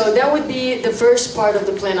that would be the first part of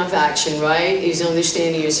the plan of action, right? Is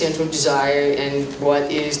understanding your central desire and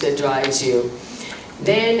what is that drives you.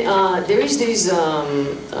 Then there is this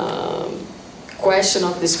question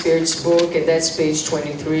of the Spirit's book, and that's page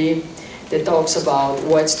 23. That talks about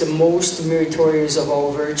what's the most meritorious of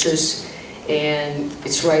all virtues, and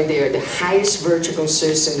it's right there. The highest virtue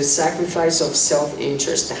consists in the sacrifice of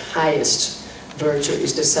self-interest. The highest virtue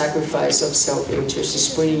is the sacrifice of self-interest.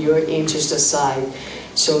 It's putting your interest aside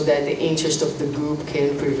so that the interest of the group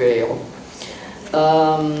can prevail.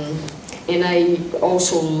 And I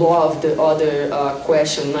also love the other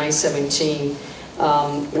question, 917.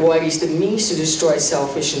 What is the means to destroy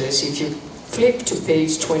selfishness? If you flip to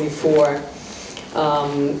page 24,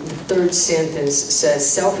 the 3rd sentence says,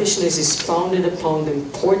 selfishness is founded upon the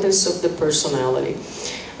importance of the personality.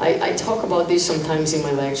 I talk about this sometimes in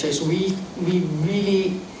my lectures. We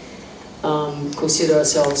really consider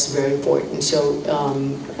ourselves very important. So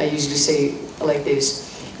I usually say like this,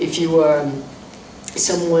 if you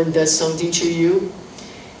someone does something to you,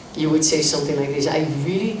 you would say something like this, I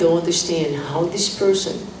really don't understand how this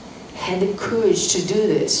person had the courage to do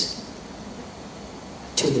this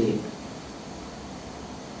to me.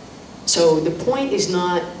 So the point is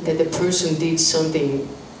not that the person did something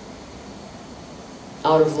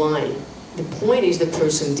out of line. The point is the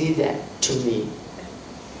person did that to me.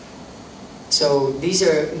 So these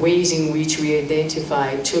are ways in which we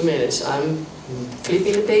identify 2 minutes. I'm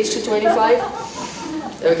flipping the page to 25.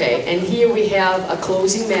 Okay, and here we have a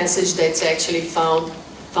closing message that's actually found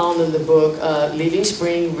in the book Living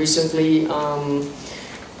Spring, recently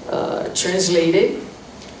translated.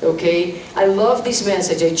 Okay, I love this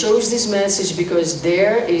message. I chose this message because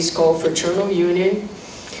there is called Fraternal Union,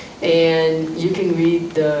 and you can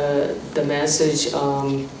read the message,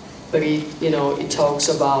 but it talks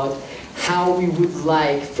about how we would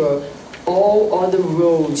like for all other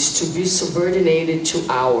roads to be subordinated to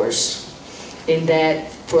ours, and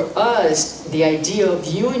that for us the idea of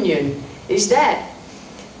union is that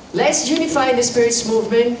let's unify the Spirit's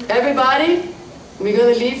movement, everybody. We're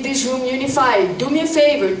going to leave this room unified. Do me a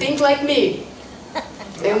favor, think like me.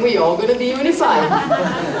 And we're all going to be unified.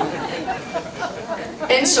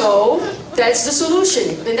 And so, that's the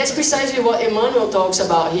solution. And that's precisely what Emmanuel talks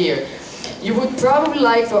about here. You would probably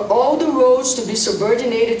like for all the roads to be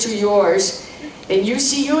subordinated to yours, and you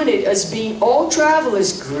see unit as being all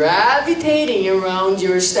travelers gravitating around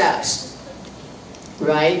your steps.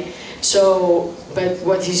 Right? So, but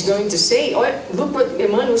what he's going to say, look what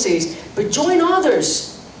Emmanuel says, but join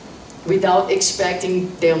others without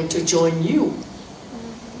expecting them to join you.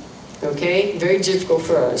 Okay? Very difficult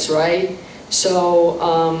for us, right? So,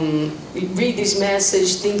 read this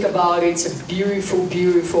message, think about it. It's a beautiful,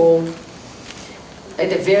 beautiful at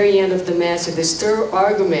the very end of the Master, the third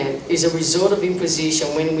argument is a result of imposition.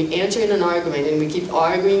 When we enter in an argument and we keep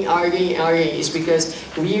arguing, it's because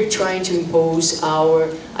we are trying to impose our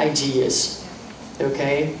ideas,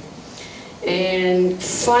 okay? And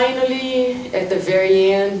finally, at the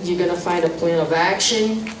very end, you're gonna find a plan of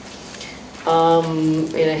action.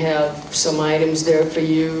 And I have some items there for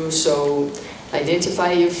you. So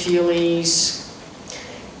identify your feelings.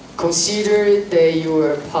 Consider that you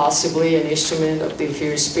are possibly an instrument of the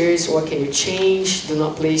inferior spirits. What can you change? Do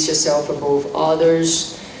not place yourself above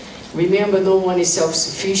others. Remember, no one is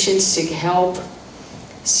self-sufficient. Seek help.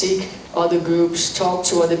 Seek other groups. Talk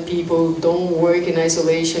to other people. Don't work in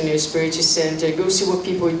isolation in your spiritual center. Go see what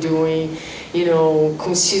people are doing. You know,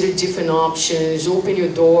 consider different options. Open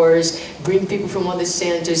your doors. Bring people from other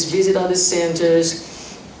centers. Visit other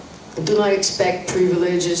centers. Do not expect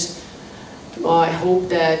privileges. I hope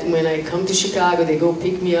that when I come to Chicago, they go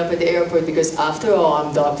pick me up at the airport, because after all,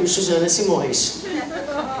 I'm Dr. Suzana Simões.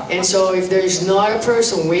 And so if there's not a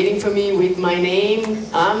person waiting for me with my name,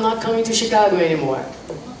 I'm not coming to Chicago anymore.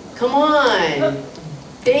 Come on,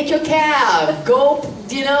 take your cab, go,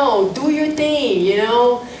 you know, do your thing, you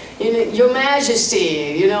know. Your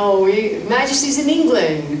Majesty, you know, Majesty's in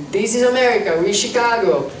England, this is America, we're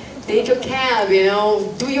Chicago. Take your cab, you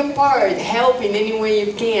know, do your part, help in any way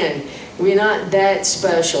you can. We're not that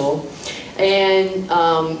special. And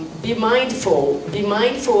be mindful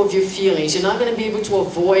of your feelings. You're not going to be able to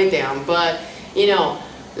avoid them, but, you know,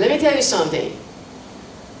 let me tell you something.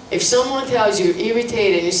 If someone tells you you're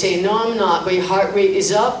irritated and you say, no, I'm not, but your heart rate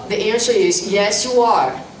is up, the answer is, yes, you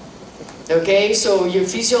are. Okay, so your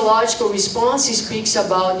physiological response speaks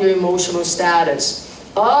about your emotional status.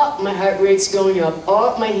 Oh, my heart rate's going up.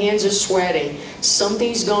 Oh, my hands are sweating.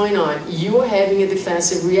 Something's going on. You are having a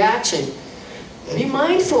defensive reaction. Be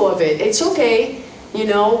mindful of it. It's okay. You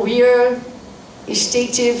know, we are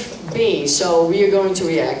instinctive beings, so we are going to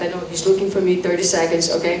react. I know he's looking for me, 30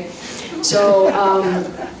 seconds, okay? So,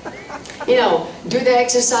 you know, do the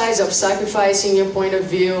exercise of sacrificing your point of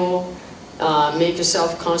view. Make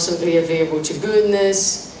yourself constantly available to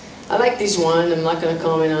goodness. I like this one, I'm not going to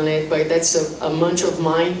comment on it, but that's a mantra of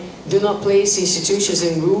mine. Do not place institutions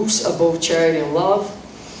and rules above charity and love.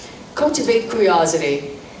 Cultivate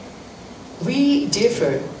curiosity. We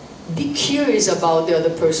differ. Be curious about the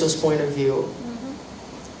other person's point of view.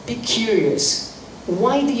 Be curious.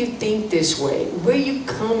 Why do you think this way? Where are you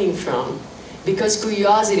coming from? Because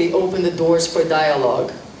curiosity opened the doors for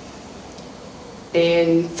dialogue.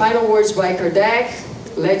 And final words by Kardec.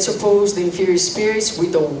 Let's oppose the inferior spirits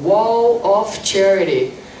with a wall of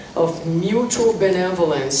charity, of mutual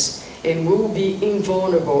benevolence, and we'll be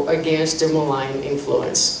invulnerable against their malign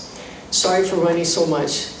influence. Sorry for running so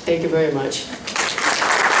much. Thank you very much.